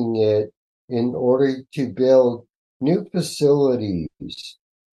getting it in order to build new facilities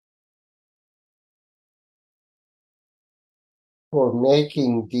for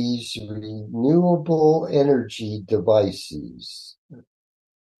making these renewable energy devices.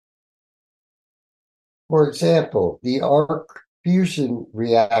 For example, the arc fusion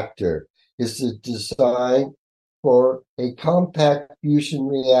reactor is a design for a compact fusion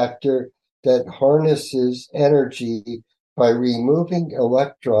reactor that harnesses energy by removing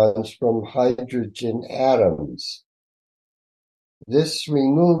electrons from hydrogen atoms. This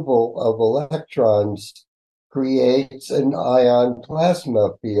removal of electrons creates an ion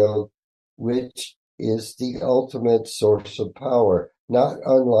plasma field, which is the ultimate source of power, not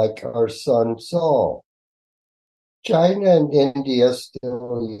unlike our sun Sol. China and India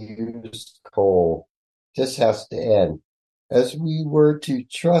still use coal. This has to end. As we were to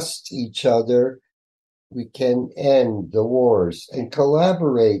trust each other, we can end the wars and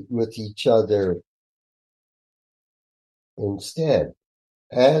collaborate with each other instead.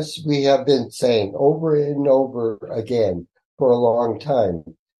 As we have been saying over and over again for a long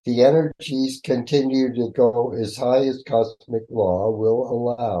time, the energies continue to go as high as cosmic law will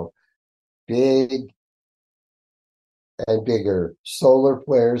allow. Big and bigger solar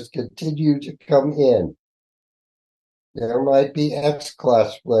flares continue to come in. There might be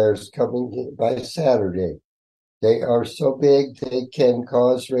X-class flares coming by Saturday. They are so big they can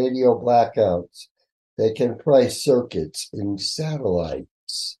cause radio blackouts. They can price circuits in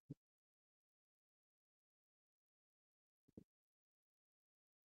satellites.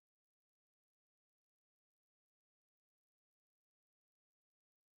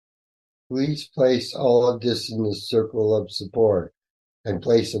 Please place all of this in the circle of support and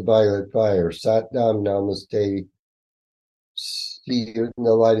place a violet fire. Satnam Namaste. See you in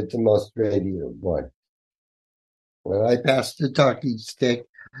the light at the most radiant one. When I pass the talking stick,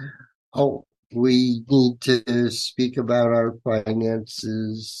 we need to speak about our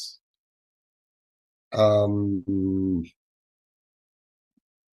finances. Well,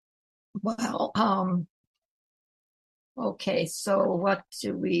 okay, so what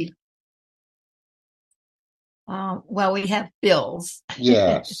do we... well, we have bills.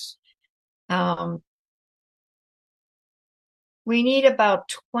 Yes. We need about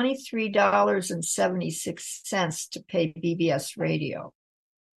 $23.76 to pay BBS Radio.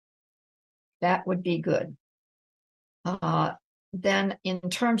 That would be good. Then in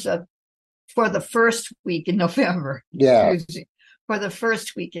terms of for the first week in November. Yeah. For the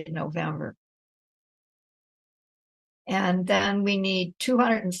first week in November. And then we need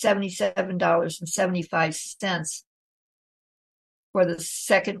 $277.75 for the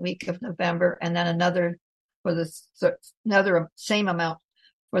second week of November, and then another for the another same amount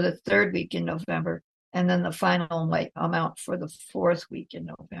for the third week in November, and then the final amount for the fourth week in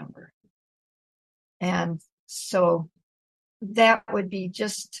November. And so that would be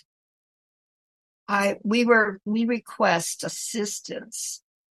just we request assistance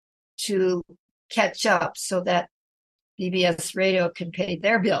to catch up so that BBS Radio can pay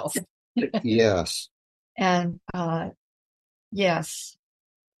their bills. Yes. And yes,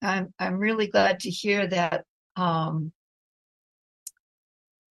 I'm really glad to hear that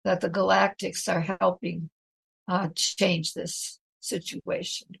that the Galactics are helping change this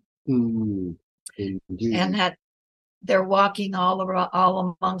situation. Indeed. And that they're walking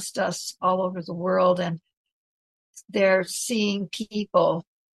all amongst us, all over the world, and they're seeing people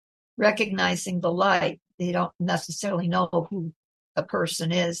recognizing the light. They don't necessarily know who the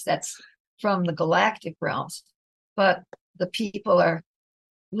person is that's from the galactic realms, but the people are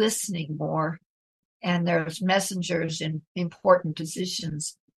listening more, and there's messengers in important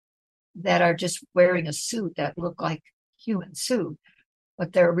positions that are just wearing a suit that look like human suit,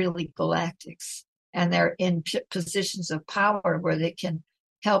 but they're really galactics, and they're in positions of power where they can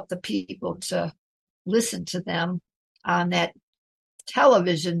help the people to listen to them on that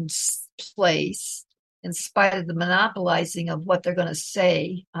television place, in spite of the monopolizing of what they're going to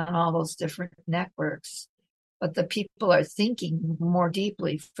say on all those different networks. But the people are thinking more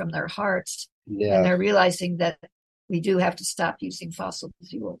deeply from their hearts, and they're realizing that we do have to stop using fossil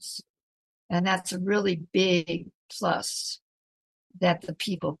fuels. And that's a really big plus, that the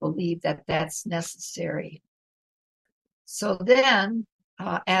people believe that that's necessary. So then,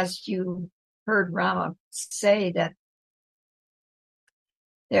 as you heard Rama say, that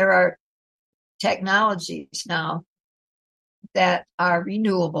there are technologies now that are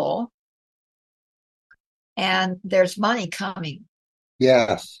renewable, and there's money coming.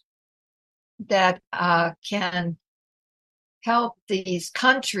 Yes. That can help these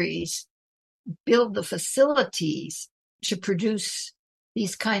countries build the facilities to produce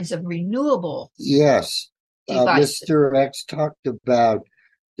these kinds of renewable. Yes. Mr. X talked about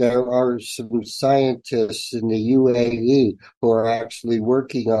there are some scientists in the UAE who are actually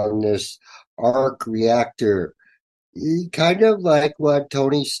working on this arc reactor, kind of like what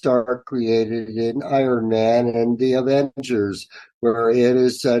Tony Stark created in Iron Man and the Avengers, where it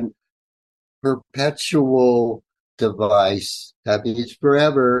is a perpetual device, that means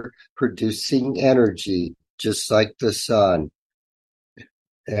forever, producing energy, just like the sun.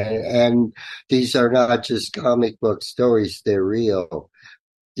 And these are not just comic book stories, they're real.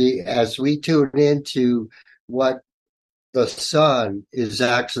 As we tune into what the sun is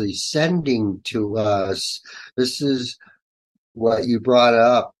actually sending to us, this is what you brought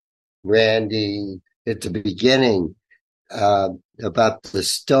up, Randy, at the beginning, about the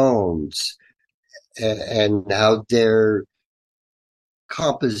stones and how their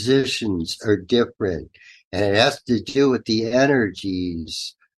compositions are different. And it has to do with the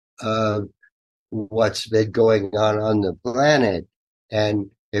energies of what's been going on the planet.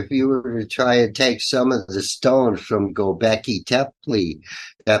 And if you were to try and take some of the stones from Göbekli Tepe,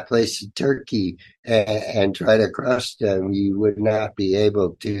 that place in Turkey, and try to crush them, you would not be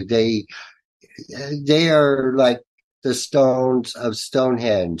able to. They are like the stones of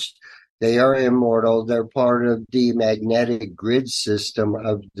Stonehenge. They are immortal. They're part of the magnetic grid system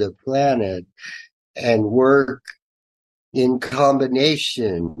of the planet and work in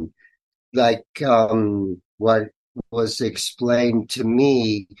combination like what was explained to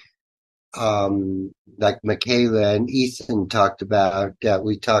me, like Michaela and Ethan talked about, that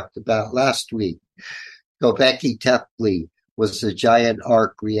we talked about last week. Göbekli Tepe was a giant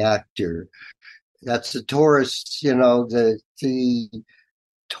arc reactor. That's the torus, the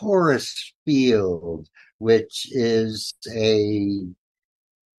torus field, which is a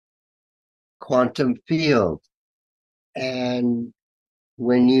quantum field. And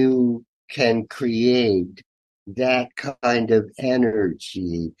when you can create that kind of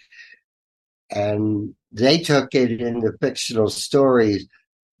energy, and they took it in the fictional stories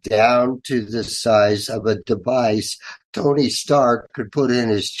down to the size of a device Tony Stark could put in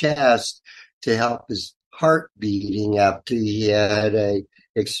his chest to help his heart beating after he had a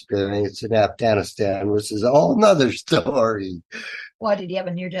experience in Afghanistan, which is a whole nother story. Why did he have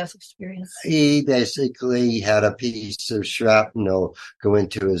a near-death experience? He basically had a piece of shrapnel go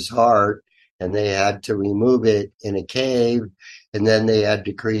into his heart, and they had to remove it in a cave, and then they had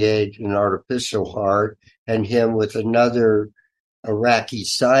to create an artificial heart, and him with another Iraqi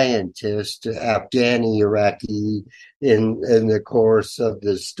scientist, Afghani Iraqi, in the course of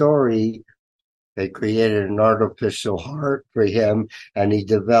the story. They created an artificial heart for him, and he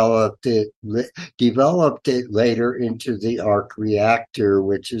developed it later into the arc reactor,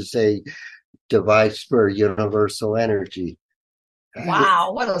 which is a device for universal energy.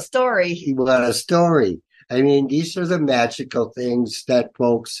 Wow, what a story. What a story. I mean, these are the magical things that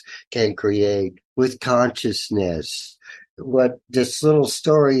folks can create with consciousness. What this little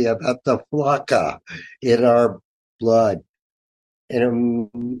story about the flocka in our blood. In a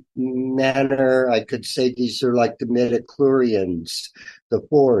manner, I could say these are like the midichlorians, the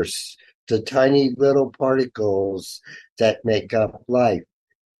force, the tiny little particles that make up life.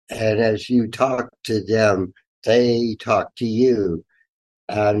 And as you talk to them, they talk to you.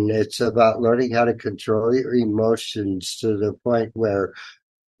 And it's about learning how to control your emotions to the point where,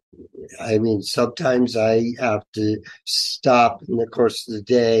 I mean, sometimes I have to stop in the course of the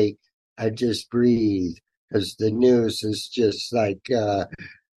day. I just breathe because the news is just like,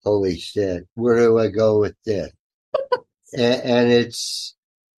 holy shit, where do I go with this? And it's,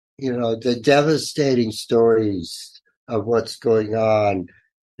 the devastating stories of what's going on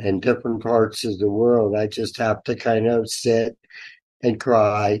in different parts of the world. I just have to kind of sit and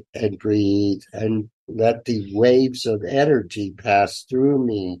cry and breathe and let the waves of energy pass through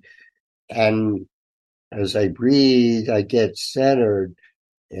me. And as I breathe, I get centered,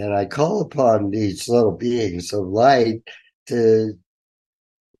 and I call upon these little beings of light to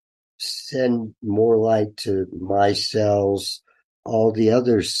send more light to my cells, all the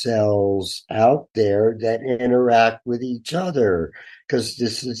other cells out there that interact with each other, because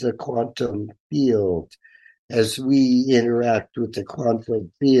this is a quantum field. As we interact with the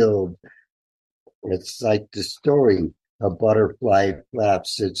quantum field, it's like the story: a butterfly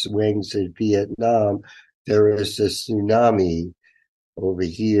flaps its wings in Vietnam. There is a tsunami over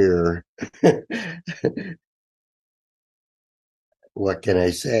here. What can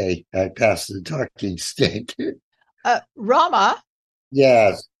I say? I passed the talking stick. Rama?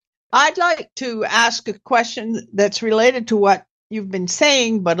 Yes. I'd like to ask a question that's related to what you've been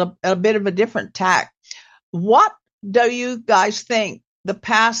saying, but a bit of a different tack. What do you guys think the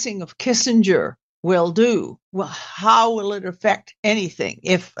passing of Kissinger will do? Well, how will it affect anything,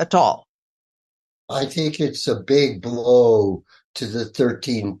 if at all? I think it's a big blow to the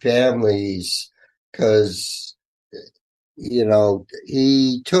 13 families because,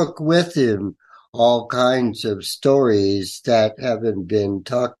 he took with him all kinds of stories that haven't been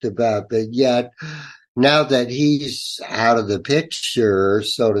talked about, but yet now that he's out of the picture,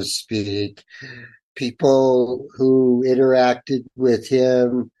 so to speak, people who interacted with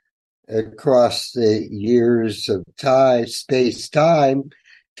him across the years of time, space-time,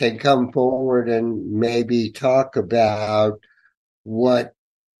 can come forward and maybe talk about what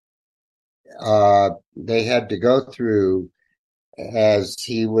they had to go through as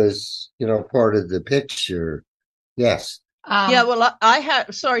he was, part of the picture. Yes. Well,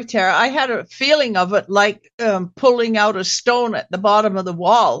 sorry, Tara, I had a feeling of it like pulling out a stone at the bottom of the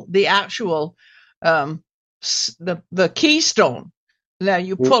wall, the actual, the keystone. Now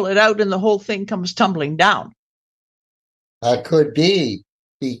you pull it out and the whole thing comes tumbling down. That could be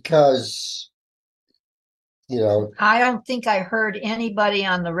because, I don't think I heard anybody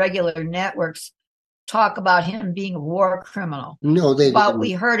on the regular networks talk about him being a war criminal. No, they but didn't.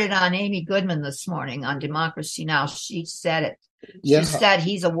 We heard it on Amy Goodman this morning on Democracy Now! She said it. Yeah. She said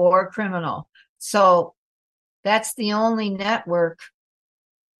he's a war criminal. So that's the only network,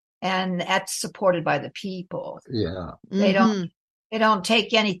 and that's supported by the people. Yeah. They don't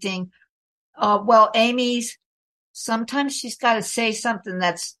take anything Well, sometimes she's got to say something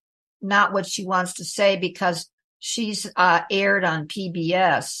that's not what she wants to say because she's aired on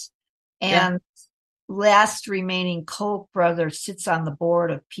PBS. And last remaining Koch brother sits on the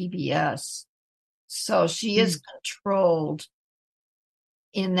board of PBS. So she is controlled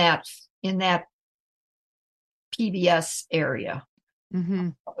in that PBS area. Mm-hmm.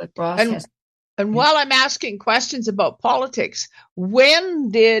 And while I'm asking questions about politics,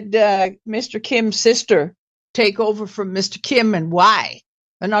 when did Mr. Kim's sister take over from Mr. Kim and why?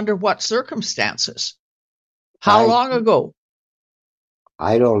 And under what circumstances? How long ago?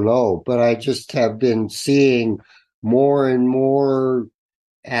 I don't know, but I just have been seeing more and more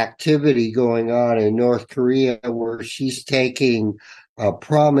activity going on in North Korea where she's taking a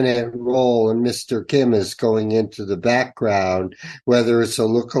prominent role and Mr. Kim is going into the background, whether it's a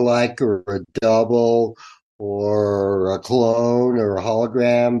lookalike or a double or a clone or a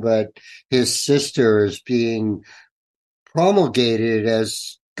hologram, but his sister is being promulgated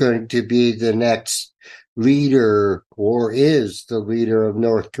as going to be the next leader or is the leader of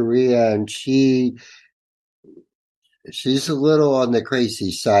North Korea, and she's a little on the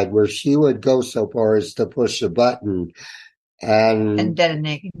crazy side where she would go so far as to push a button and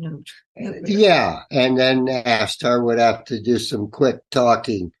detonate nuke. Yeah, and then Astar would have to do some quick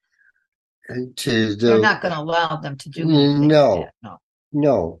talking to the. They're not going to allow them to do anything.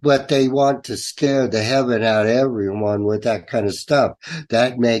 No, but they want to scare the heaven out of everyone with that kind of stuff.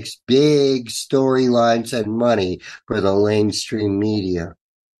 That makes big storylines and money for the mainstream media.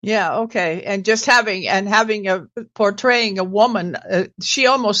 Yeah, okay. And just portraying a woman, she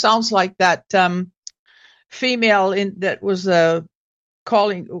almost sounds like that female that was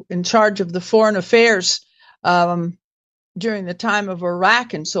calling in charge of the foreign affairs during the time of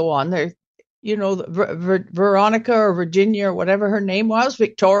Iraq and so on. There, Veronica or Virginia or whatever her name was,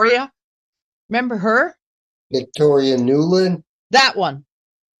 Victoria. Remember her? Victoria Nuland? That one.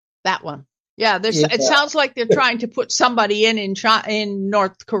 Yeah, it sounds like they're trying to put somebody in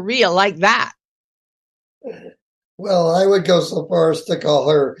North Korea like that. Well, I would go so far as to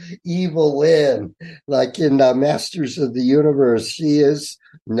call her Evil Lynn. Like in Masters of the Universe, she is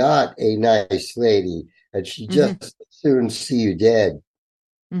not a nice lady, and she just soon see you dead.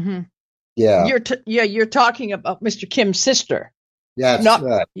 Mm-hmm. Yeah. You're talking about Mr. Kim's sister. That's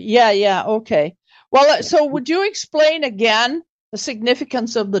right. Yeah, okay. Well, so would you explain again the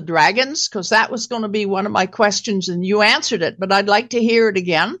significance of the dragons? Because that was going to be one of my questions, and you answered it, but I'd like to hear it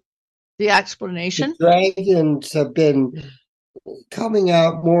again, the explanation. The dragons have been coming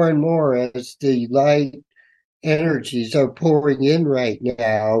out more and more as the light energies are pouring in right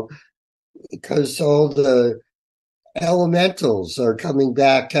now because all the elementals are coming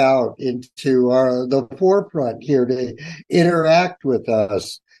back out into the forefront here to interact with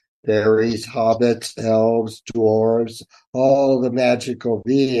us. Fairies, hobbits, elves, dwarves, all the magical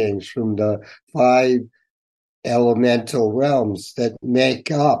beings from the 5 elemental realms that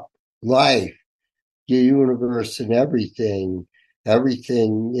make up life, the universe, and everything.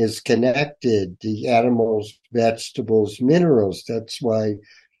 Everything is connected. The animals, vegetables, minerals. That's why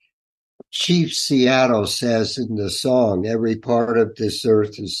Chief Seattle says in the song, every part of this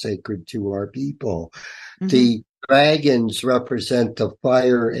earth is sacred to our people. Mm-hmm. The dragons represent the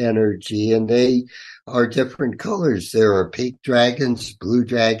fire energy, and they are different colors. There are pink dragons, blue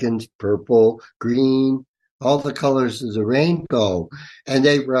dragons, purple, green, all the colors of the rainbow. And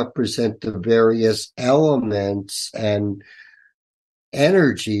they represent the various elements and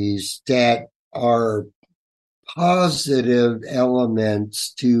energies that are positive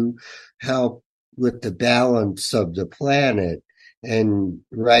elements to help with the balance of the planet. And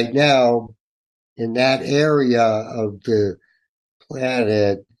right now, in that area of the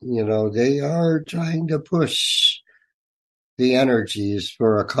planet, they are trying to push the energies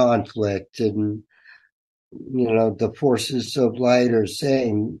for a conflict. And, the forces of light are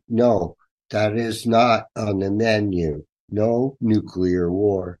saying, no, that is not on the menu. No nuclear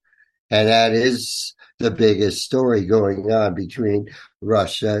war. And that is the biggest story going on between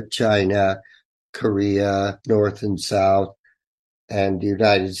Russia, China, Korea, North and South, and the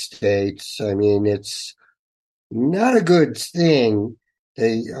United States. I mean, it's not a good thing.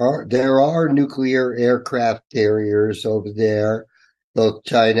 There are nuclear aircraft carriers over there, both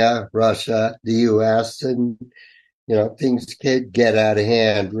China, Russia, the U.S., and, things could get out of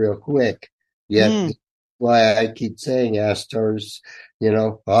hand real quick. Yet, why I keep saying Astor's,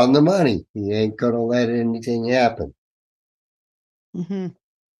 on the money. He ain't going to let anything happen. Mm-hmm.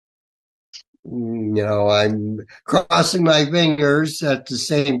 I'm crossing my fingers at the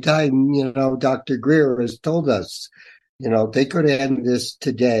same time, Dr. Greer has told us, they could end this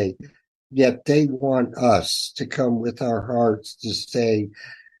today. Yet they want us to come with our hearts to say,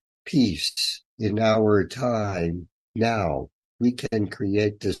 peace in our time now. We can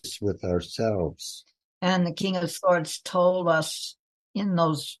create this with ourselves. And the King of Swords told us in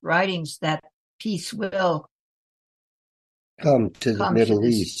those writings that peace will come to the Middle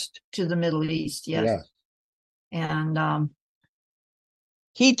East. To the Middle East, yes. Yeah. And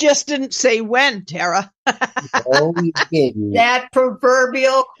he just didn't say when, Tara. No, he didn't. That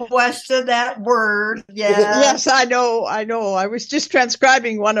proverbial question, that word. Yeah. Yes, I know. I was just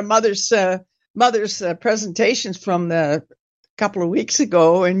transcribing one of Mother's presentations from the couple of weeks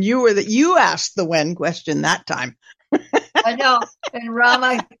ago, and you asked the when question that time. I know. And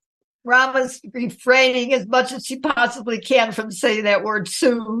Rama's refraining as much as she possibly can from saying that word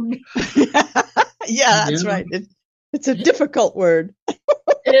soon. Yeah, that's right. It's a difficult word.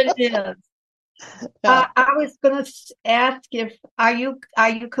 It is. I was going to ask are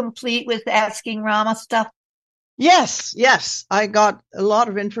you complete with asking Rama stuff? Yes. I got a lot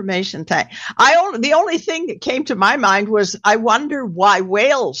of information. The only thing that came to my mind was I wonder why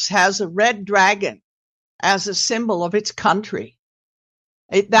Wales has a red dragon as a symbol of its country.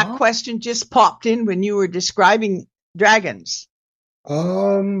 That question just popped in when you were describing dragons.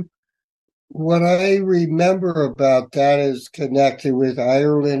 What I remember about that is connected with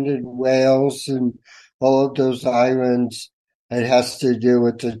Ireland and Wales and all of those islands. It has to do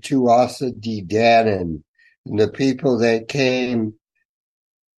with the Tuatha De Danann and the people that came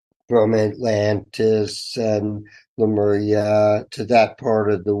from Atlantis and Lemuria to that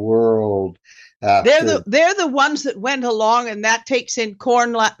part of the world. They're the ones that went along, and that takes in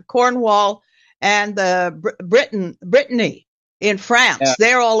Cornwall and Brittany in France.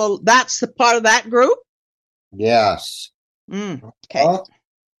 Yeah. That's the part of that group? Yes. Okay.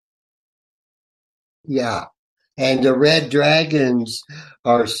 Yeah. And the red dragons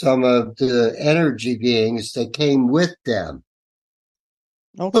are some of the energy beings that came with them.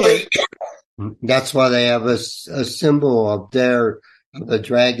 Okay. That's why they have a symbol of the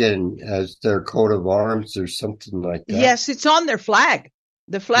dragon as their coat of arms or something like that. Yes, it's on their flag.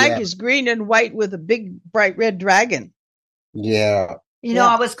 The flag is green and white with a big bright red dragon. Yeah. You know,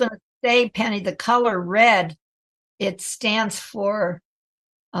 I was going to say, Penny, the color red, it stands for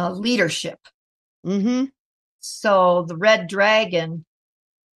leadership. Mm-hmm. So the red dragon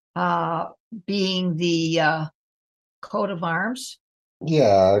being the coat of arms.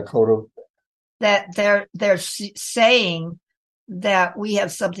 Yeah, coat of... That they're saying that we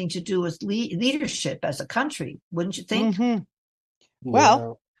have something to do with leadership as a country, wouldn't you think? Mm-hmm.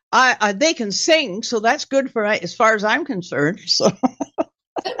 Well, they can sing, so that's good for as far as I'm concerned. So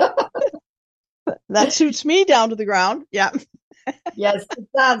that suits me down to the ground. Yeah. Yes, it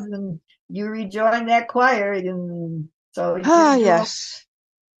does. And you rejoin that choir, and so yes.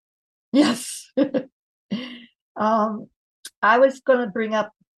 Yes. I was going to bring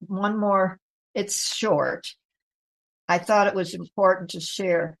up one more. It's short. I thought it was important to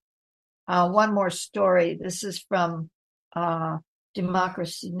share one more story. This is from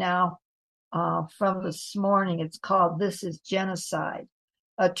Democracy Now! From this morning. It's called "This is Genocide."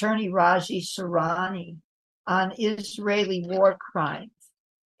 Attorney Raji Sourani on Israeli war crimes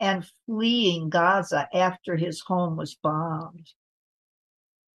and fleeing Gaza after his home was bombed.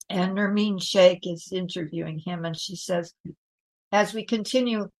 And Nermeen Sheikh is interviewing him, and she says, as we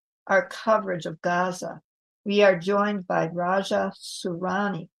continue our coverage of Gaza, we are joined by Raja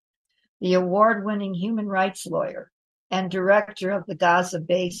Sourani, the award-winning human rights lawyer and director of the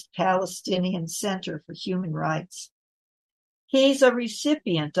Gaza-based Palestinian Center for Human Rights. He's a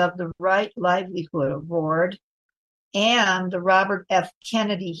recipient of the Right Livelihood Award and the Robert F.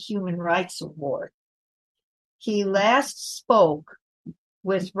 Kennedy Human Rights Award. He last spoke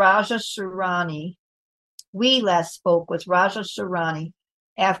with Raja Sourani. We last spoke with Raja Sourani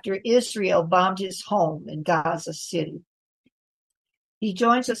after Israel bombed his home in Gaza City. He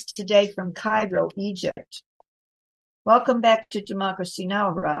joins us today from Cairo, Egypt. Welcome back to Democracy Now!,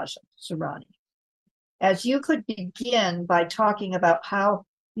 Raja Sourani. As you could begin by talking about how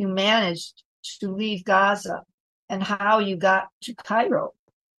you managed to leave Gaza and how you got to Cairo.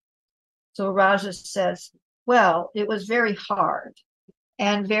 So Raja says, well, it was very hard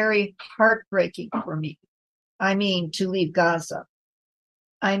and very heartbreaking for me. I mean, to leave Gaza.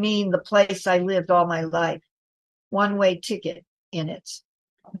 I mean, the place I lived all my life, one-way ticket in it.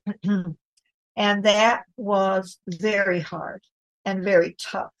 And that was very hard and very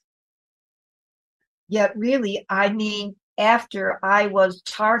tough. Yet really, I mean, after I was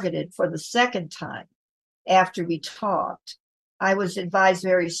targeted for the second time, after we talked, I was advised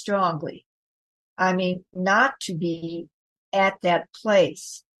very strongly. I mean, not to be at that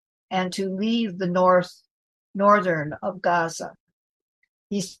place and to leave the northern of Gaza.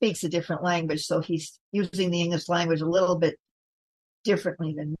 He speaks a different language, so he's using the English language a little bit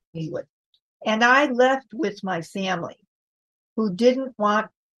differently than we would. And I left with my family, who didn't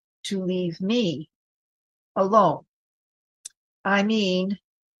want to leave me alone.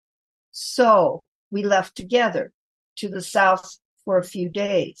 So we left together to the south for a few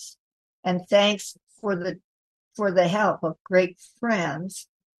days. And thanks for the help of great friends,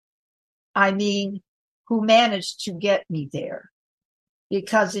 who managed to get me there.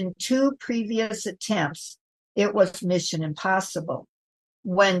 Because in 2 previous attempts, it was mission impossible,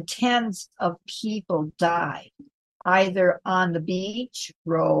 when tens of people died, either on the beach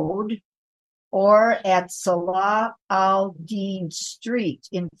road or at Salah al-Din Street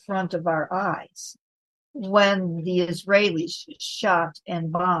in front of our eyes, when the Israelis shot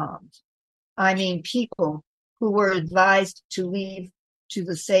and bombed. People who were advised to leave to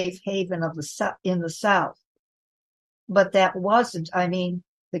the safe haven of in the south. But that wasn't,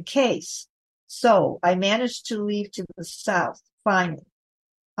 the case. So I managed to leave to the south, finally,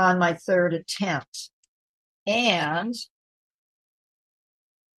 on my 3rd attempt. And,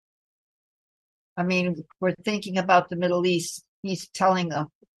 we're thinking about the Middle East. He's telling a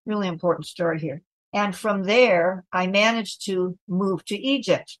really important story here. And from there, I managed to move to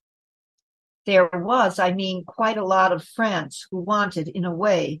Egypt. There was, quite a lot of friends who wanted, in a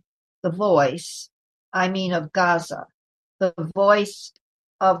way, the voice, of Gaza, the voice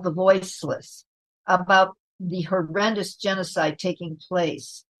of the voiceless, about the horrendous genocide taking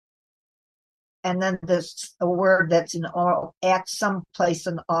place. And then there's a word that's at some place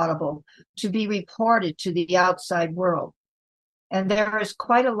inaudible, to be reported to the outside world. And there is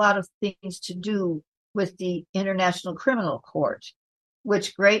quite a lot of things to do with the International Criminal Court,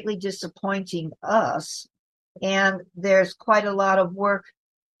 which greatly disappointing us. And there's quite a lot of work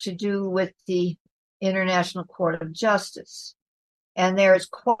to do with the International Court of Justice. And there's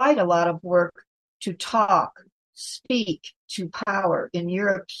quite a lot of work to speak to power in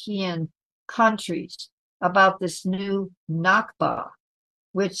European countries about this new Nakba,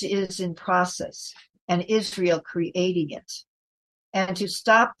 which is in process, and Israel creating it. And to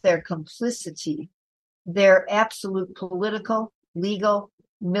stop their complicity, their absolute political, legal,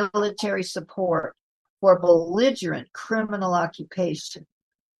 military support for belligerent criminal occupation,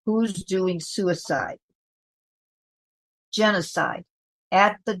 who's doing suicide, genocide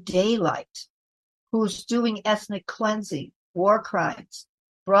at the daylight, who's doing ethnic cleansing, war crimes,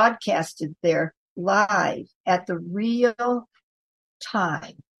 broadcasted there live at the real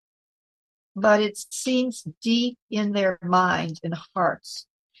time. But it seems deep in their mind and hearts,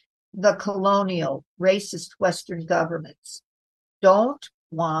 the colonial, racist Western governments don't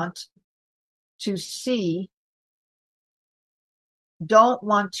want to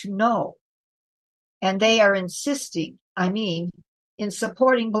know. And they are insisting, in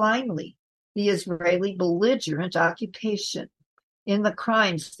supporting blindly the Israeli belligerent occupation in the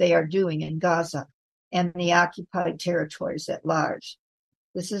crimes they are doing in Gaza and the occupied territories at large.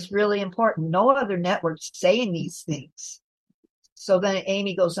 This is really important. No other network's saying these things. So then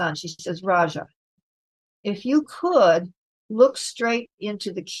Amy goes on. She says, Raja, if you could look straight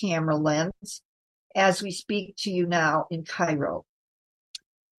into the camera lens as we speak to you now in Cairo.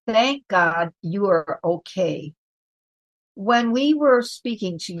 Thank God you are okay. When we were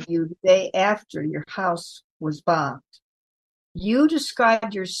speaking to you the day after your house was bombed, you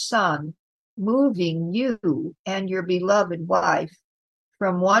described your son moving you and your beloved wife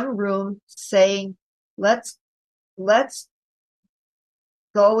from one room, saying, let's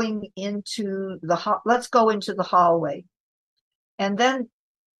go into the hallway. And then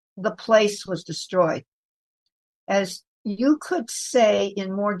the place was destroyed. As you could say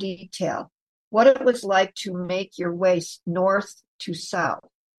in more detail what it was like to make your way north to south,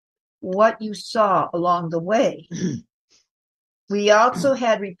 what you saw along the way. We also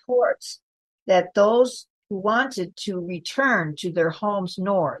had reports that those who wanted to return to their homes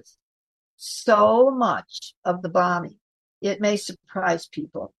north, so much of the bombing, it may surprise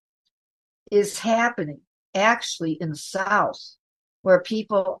people, is happening actually in the south, where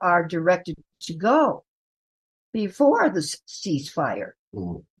people are directed to go before the ceasefire.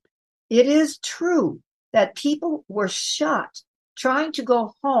 Mm. It is true that people were shot trying to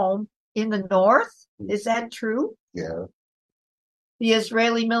go home in the north. Is that true? Yeah. The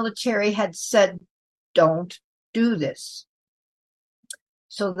Israeli military had said, don't do this.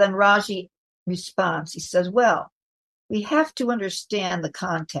 So then Raji responds. He says, well, we have to understand the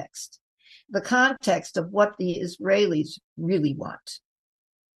context of what the Israelis really want.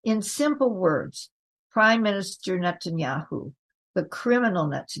 In simple words, Prime Minister Netanyahu the criminal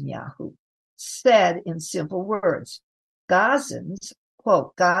Netanyahu, said in simple words, Gazans,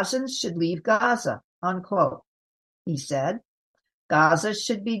 quote, Gazans should leave Gaza, unquote. He said, Gaza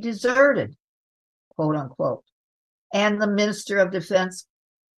should be deserted, quote unquote. And the Minister of Defense,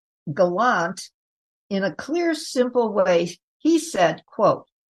 Gallant, in a clear, simple way, he said, quote,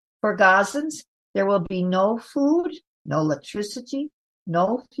 for Gazans, there will be no food, no electricity,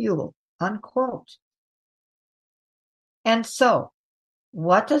 no fuel, unquote. And so,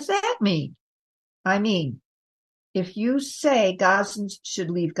 what does that mean? I mean, if you say Gazans should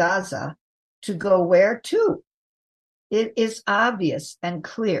leave Gaza, to go where to? It is obvious and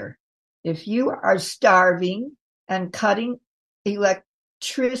clear. If you are starving and cutting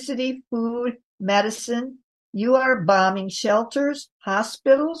electricity, food, medicine, you are bombing shelters,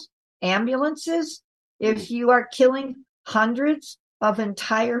 hospitals, ambulances. If you are killing hundreds of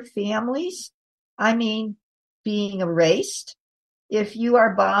entire families, I mean, being erased. If you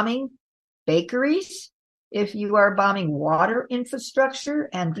are bombing bakeries, if you are bombing water infrastructure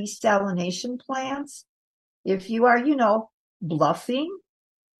and desalination plants, if you are, bluffing,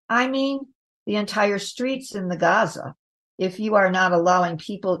 I mean, the entire streets in the Gaza, if you are not allowing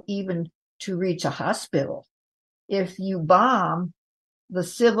people even to reach a hospital, if you bomb the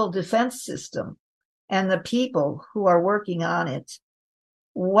civil defense system and the people who are working on it,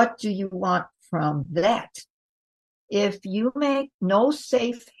 what do you want from that? If you make no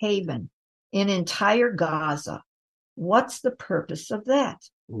safe haven in entire Gaza, what's the purpose of that?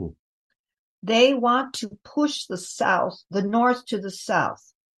 Ooh. They want to push the north to the south.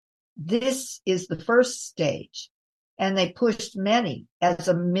 This is the first stage. And they pushed many, as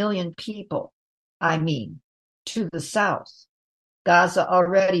 1 million people, to the south. Gaza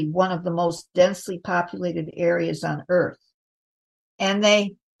already one of the most densely populated areas on earth. And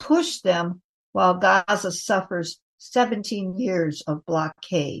they pushed them while Gaza suffers 17 years of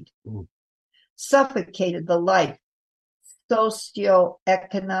blockade. Ooh. Suffocated the life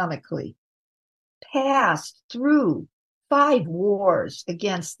socioeconomically, passed through 5 wars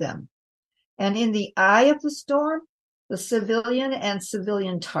against them. And in the eye of the storm, the civilian and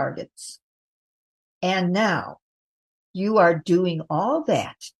civilian targets. And now you are doing all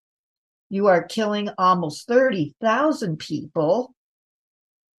that. You are killing almost 30,000 people.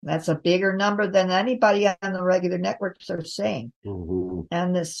 That's a bigger number than anybody on the regular networks are saying. Mm-hmm.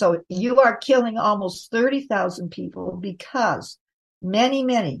 And so you are killing almost 30,000 people because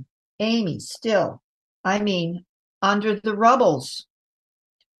many, Amy, still, under the rubbles,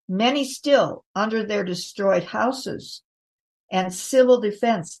 many still under their destroyed houses, and civil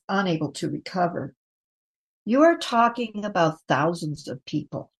defense unable to recover. You are talking about thousands of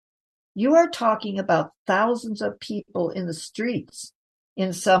people. You are talking about thousands of people in the streets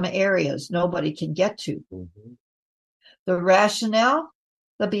in some areas nobody can get to. Mm-hmm. The rationale,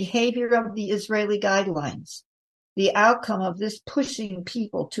 the behavior of the Israeli guidelines, the outcome of this pushing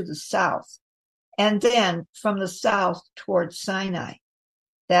people to the south, and then from the south towards Sinai.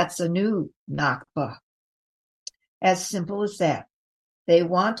 That's a new Nakba. As simple as that. They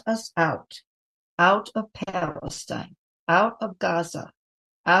want us out of Palestine, out of Gaza,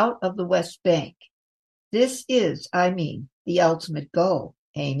 out of the West Bank. This is, the ultimate goal,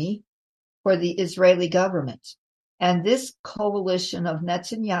 Amy, for the Israeli government. And this coalition of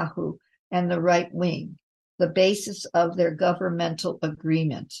Netanyahu and the right wing, the basis of their governmental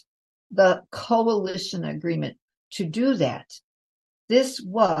agreement, the coalition agreement to do that. This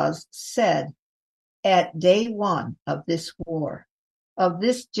was said at day one of this war, of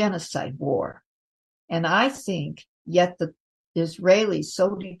this genocide war. And I think yet the Israelis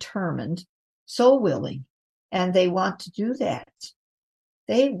so determined, so willing, and they want to do that.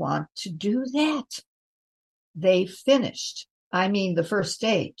 They want to do that. They finished, the first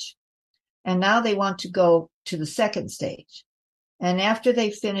stage. And now they want to go to the second stage. And after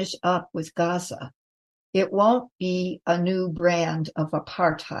they finish up with Gaza, it won't be a new brand of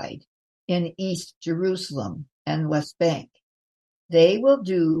apartheid in East Jerusalem and West Bank. They will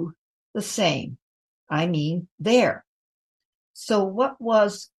do the same. There. So what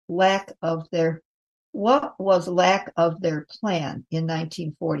was lack of their plan in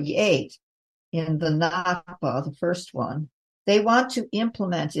 1948 in the Nakba, the first one? They want to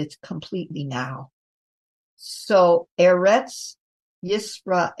implement it completely now. So Eretz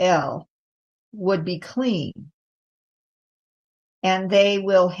Yisrael would be clean, and they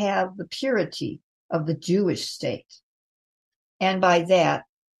will have the purity of the Jewish state. And by that,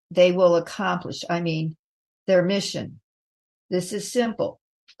 they will accomplish, their mission. This is simple,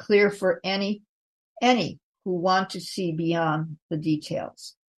 clear for any who want to see beyond the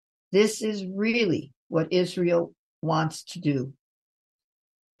details. This is really what Israel wants to do.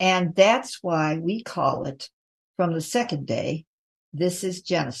 And that's why we call it, from the second day, this is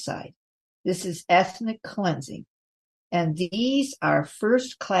genocide. This is ethnic cleansing. And these are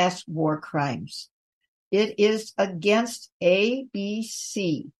first-class war crimes. It is against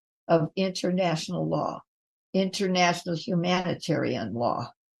ABC of international law, international humanitarian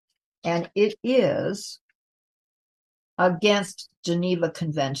law. And it is against Geneva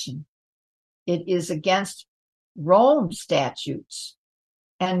Convention. It is against Rome statutes.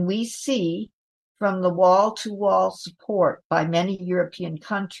 And we see from the wall-to-wall support by many European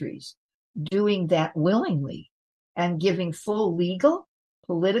countries doing that willingly and giving full legal,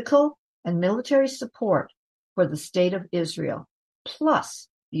 political, and military support for the state of Israel, plus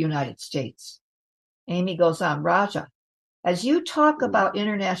the United States. Amy goes on, Raja, as you talk about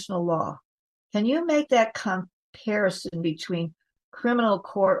international law, can you make that comparison between criminal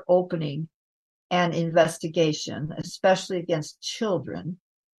court opening and investigation, especially against children?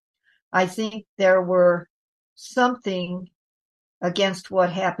 I think there were something against what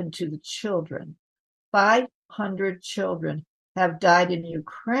happened to the children. 500 children have died in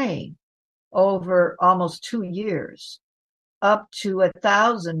Ukraine over almost 2 years, up to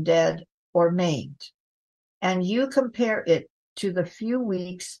 1,000 dead or maimed. And you compare it to the few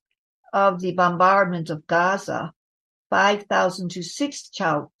weeks of the bombardment of Gaza, 5,000 to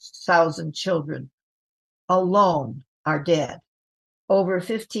 6,000 children alone are dead. Over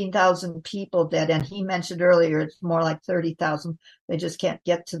 15,000 people dead. And he mentioned earlier, it's more like 30,000. They just can't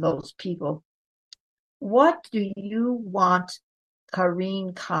get to those people. What do you want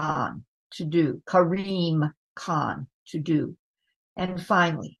Karim Khan to do? And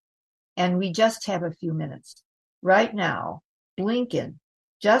finally, and we just have a few minutes. Right now, Blinken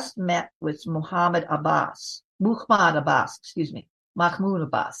just met with Mahmoud Abbas.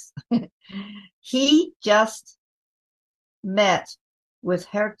 He just met with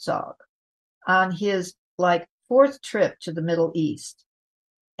Herzog on his fourth trip to the Middle East.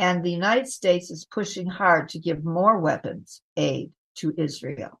 And the United States is pushing hard to give more weapons aid to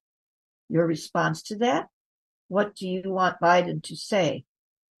Israel. Your response to that? What do you want Biden to say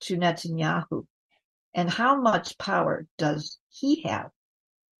to Netanyahu? And how much power does he have?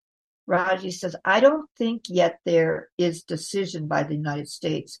 Raji says, I don't think yet there is decision by the United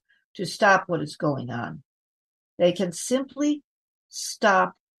States to stop what is going on. They can simply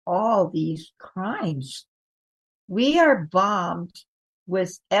stop all these crimes. We are bombed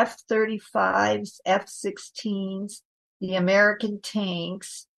with F-35s, F-16s, the American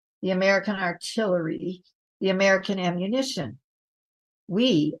tanks, the American artillery, the American ammunition.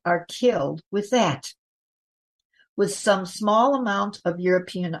 We are killed with that. With some small amount of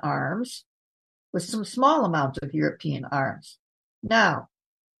European arms. Now,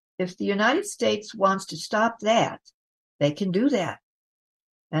 if the United States wants to stop that, they can do that.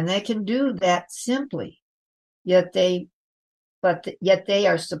 And they can do that simply. Yet they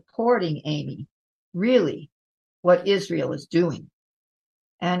are supporting, Amy, really what Israel is doing.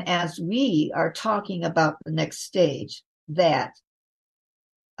 And as we are talking about the next stage, that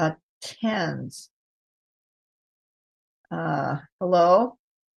attends. Hello?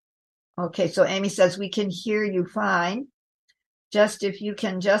 Okay, so Amy says we can hear you fine. Just if you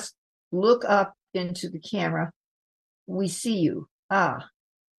can just look up into the camera, we see you.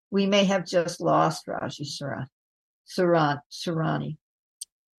 We may have just lost Raji Sourani.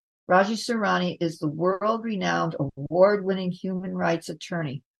 Raji Sourani is the world-renowned, award-winning human rights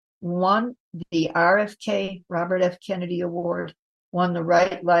attorney, won the RFK, Robert F. Kennedy Award, won the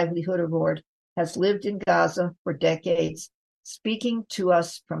Right Livelihood Award, has lived in Gaza for decades, speaking to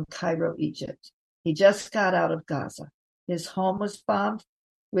us from Cairo, Egypt. He just got out of Gaza. His home was bombed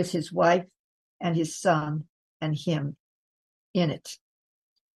with his wife and his son and him in it.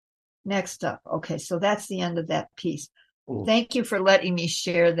 Next up. Okay, so that's the end of that piece. Ooh. Thank you for letting me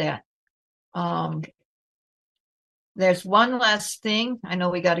share that. There's one last thing. I know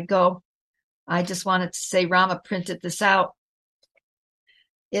we got to go. I just wanted to say Rama printed this out.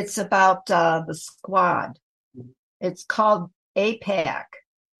 It's about the squad. It's called AIPAC.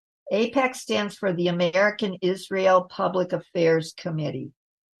 AIPAC stands for the American Israel Public Affairs Committee.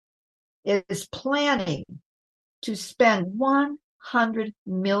 It is planning to spend $100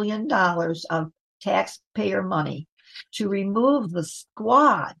 million of taxpayer money to remove the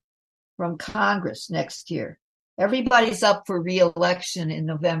squad from Congress next year. Everybody's up for re-election in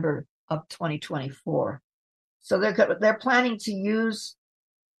November of 2024. So they're planning to use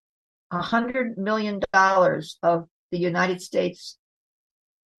 $100 million of the United States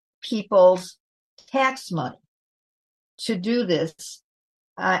people's tax money to do this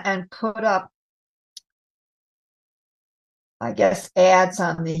and put up I guess, ads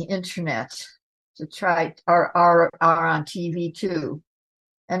on the internet to try, or are on TV too,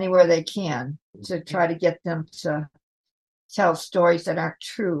 anywhere they can, to try to get them to tell stories that aren't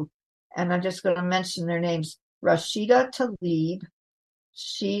true. And I'm just going to mention their names. Rashida Tlaib,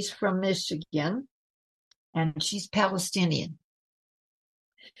 she's from Michigan, and she's Palestinian.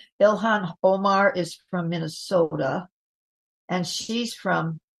 Ilhan Omar is from Minnesota, and she's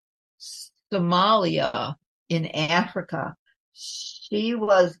from Somalia in Africa. She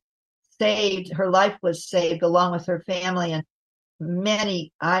was saved, her life was saved along with her family, and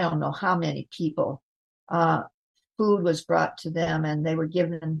many, I don't know how many people, food was brought to them, and they were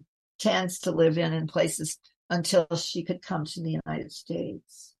given tents to live in places until she could come to the United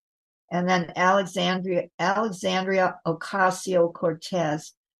States. And then Alexandria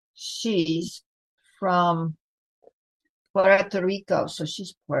Ocasio-Cortez, she's from Puerto Rico, so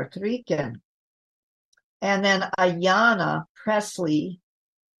she's Puerto Rican. And then Ayanna Pressley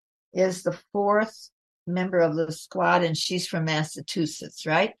is the fourth member of the squad, and she's from Massachusetts,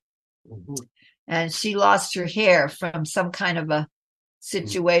 right? Mm-hmm. And she lost her hair from some kind of a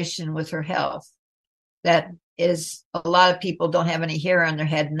situation with her health. That is, a lot of people don't have any hair on their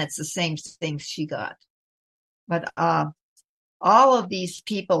head, and that's the same thing she got. But all of these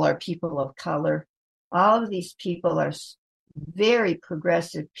people are people of color. All of these people are very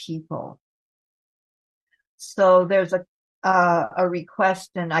progressive people. So there's a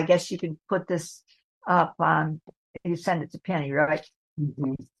request, and I guess you can put this up on, you send it to Penny, right?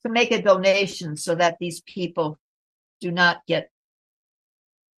 Mm-hmm. To make a donation so that these people do not get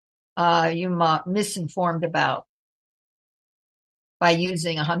misinformed about by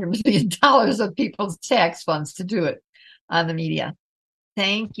using $100 million of people's tax funds to do it on the media.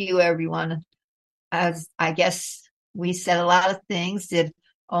 Thank you, everyone. As I guess we said a lot of things. Did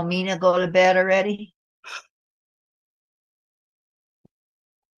Omena go to bed already?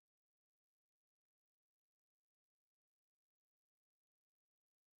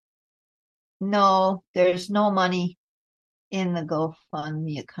 No, there's no money in the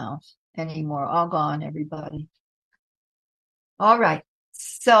GoFundMe account anymore. All gone, everybody. All right.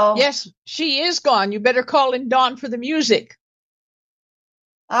 So yes, she is gone. You better call in Don for the music.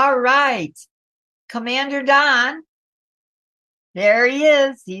 All right. Commander Don. There he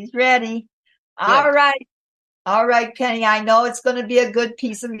is. He's ready. All Good. right. All right, Penny. I know it's going to be a good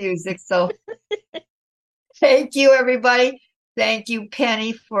piece of music. So thank you, everybody. Thank you,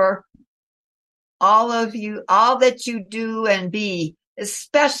 Penny, for all of you, all that you do and be,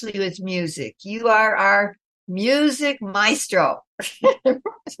 especially with music. You are our music maestro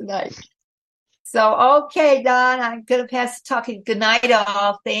tonight. So, okay, Don, I'm going to pass the talking. Good night,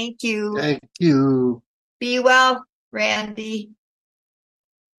 all. Thank you. Thank you. Be well, Randy.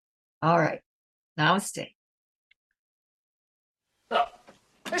 All right. Namaste. So,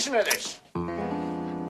 listen to this.